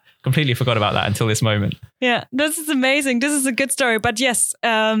race. Completely forgot about that until this moment. Yeah, this is amazing. This is a good story. But yes,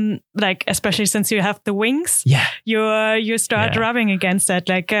 like especially since you have the wings, you start rubbing against that.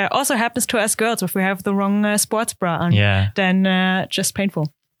 Like also happens to us girls if we have the wrong sports bra on. Yeah. Then just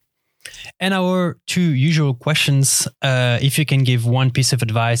painful. And our two usual questions, if you can give one piece of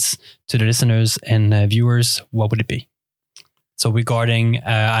advice to the listeners and viewers, what would it be? So regarding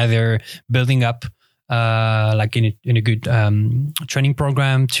either building up like in a good training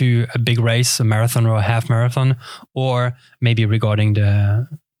program to a big race, a marathon or a half marathon, or maybe regarding the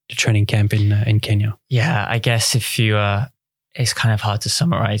training camp in Kenya. Yeah, I guess if you, it's kind of hard to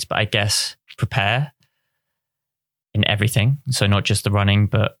summarize, but I guess prepare in everything. So not just the running,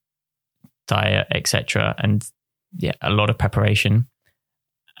 but diet, etc. And yeah, a lot of preparation,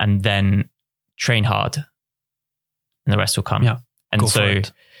 and then train hard, and the rest will come. Yeah, and so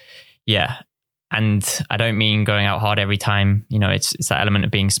yeah. And I don't mean going out hard every time. You know, it's that element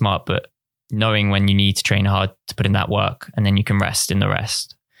of being smart, but knowing when you need to train hard to put in that work, and then you can rest in the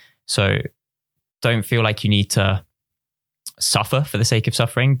rest. So don't feel like you need to suffer for the sake of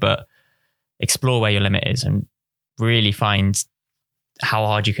suffering, but explore where your limit is and really find how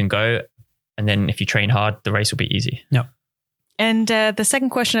hard you can go. And then if you train hard, the race will be easy. Yeah. And the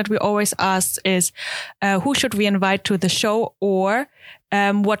second question that we always ask is, who should we invite to the show, or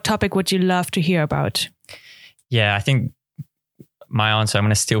what topic would you love to hear about? Yeah, I think my answer, I'm going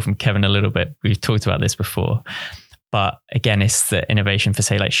to steal from Kevin a little bit. We've talked about this before. But again, it's the innovation for,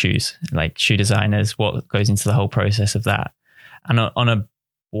 say, like shoes, like shoe designers, what goes into the whole process of that. And on a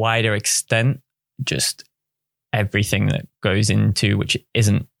wider extent, just everything that goes into, which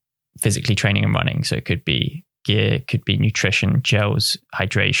isn't physically training and running. So it could be gear, could be nutrition, gels,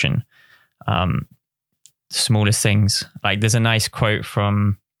 hydration, smallest things. Like there's a nice quote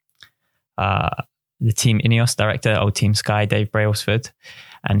from the Team Ineos director, old Team Sky, Dave Brailsford,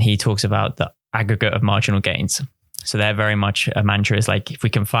 and he talks about the aggregate of marginal gains. So they're very much a mantra is like, if we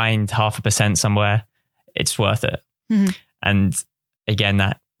can find 0.5% somewhere, it's worth it. Mm-hmm. And again,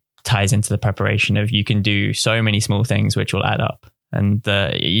 that ties into the preparation of you can do so many small things which will add up. And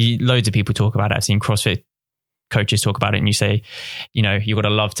loads of people talk about it. I've seen CrossFit coaches talk about it, and you say, you know, you've got to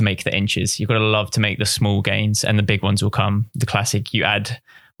love to make the inches. You've got to love to make the small gains, and the big ones will come. The classic, you add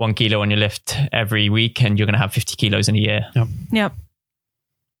 1 kilo on your lift every week and you're going to have 50 kilos in a year. Yeah.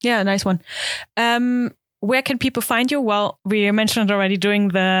 Yeah, nice one. Where can people find you? Well, we mentioned already during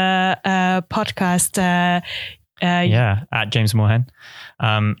the podcast. At James Moorhen.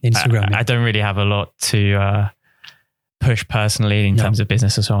 Instagram. I don't really have a lot to push personally in terms of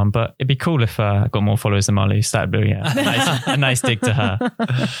business and so on, but it'd be cool if I got more followers than Marlies. That'd be a nice dig to her.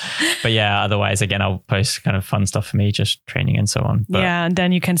 But yeah, otherwise, again, I'll post kind of fun stuff for me, just training and so on. But and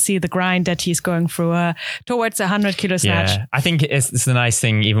then you can see the grind that he's going through towards a 100 kilo snatch. Yeah, I think it's the nice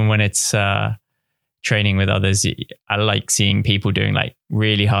thing, even when it's training with others, I like seeing people doing like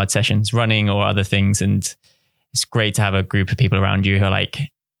really hard sessions, running or other things. And it's great to have a group of people around you who are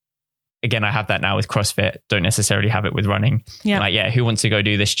like, again, I have that now with CrossFit, don't necessarily have it with running. Yeah. Like, who wants to go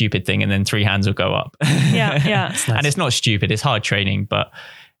do this stupid thing? And then 3 hands will go up. Yeah. Nice. And it's not stupid, it's hard training, but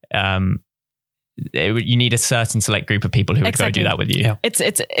you need a certain select group of people who would go do that with you. Yeah.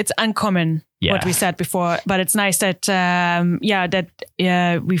 It's uncommon what we said before, but it's nice that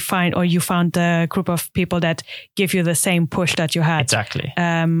we find, or you found the group of people that give you the same push that you had exactly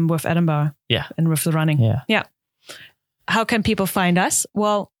with Edinburgh, and with the running. Yeah. How can people find us?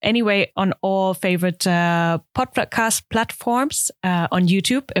 Well, anyway, on all favorite podcast platforms, on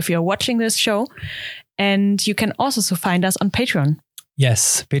YouTube if you're watching this show, and you can also find us on Patreon.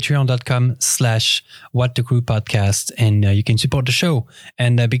 Yes, patreon.com/whatthecrewpodcast, and you can support the show.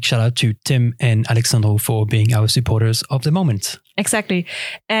 And a big shout out to Tim and Alexandro for being our supporters of the moment. Exactly.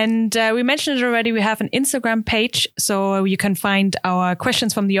 And we mentioned it already, we have an Instagram page, so you can find our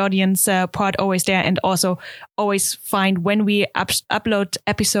questions from the audience part always there, and also always find when we upload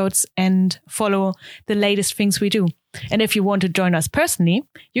episodes and follow the latest things we do. And if you want to join us personally,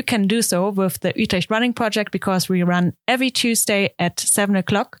 you can do so with the Utrecht Running Project, because we run every Tuesday at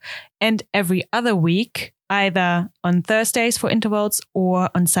 7:00 and every other week, either on Thursdays for intervals or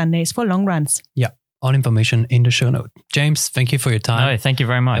on Sundays for long runs. Yeah. All information in the show note. James, thank you for your time. No, thank you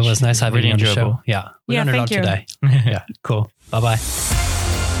very much. It was nice having you on the enjoyable. show. Yeah. We learned a lot today. Yeah. Cool. Bye-bye.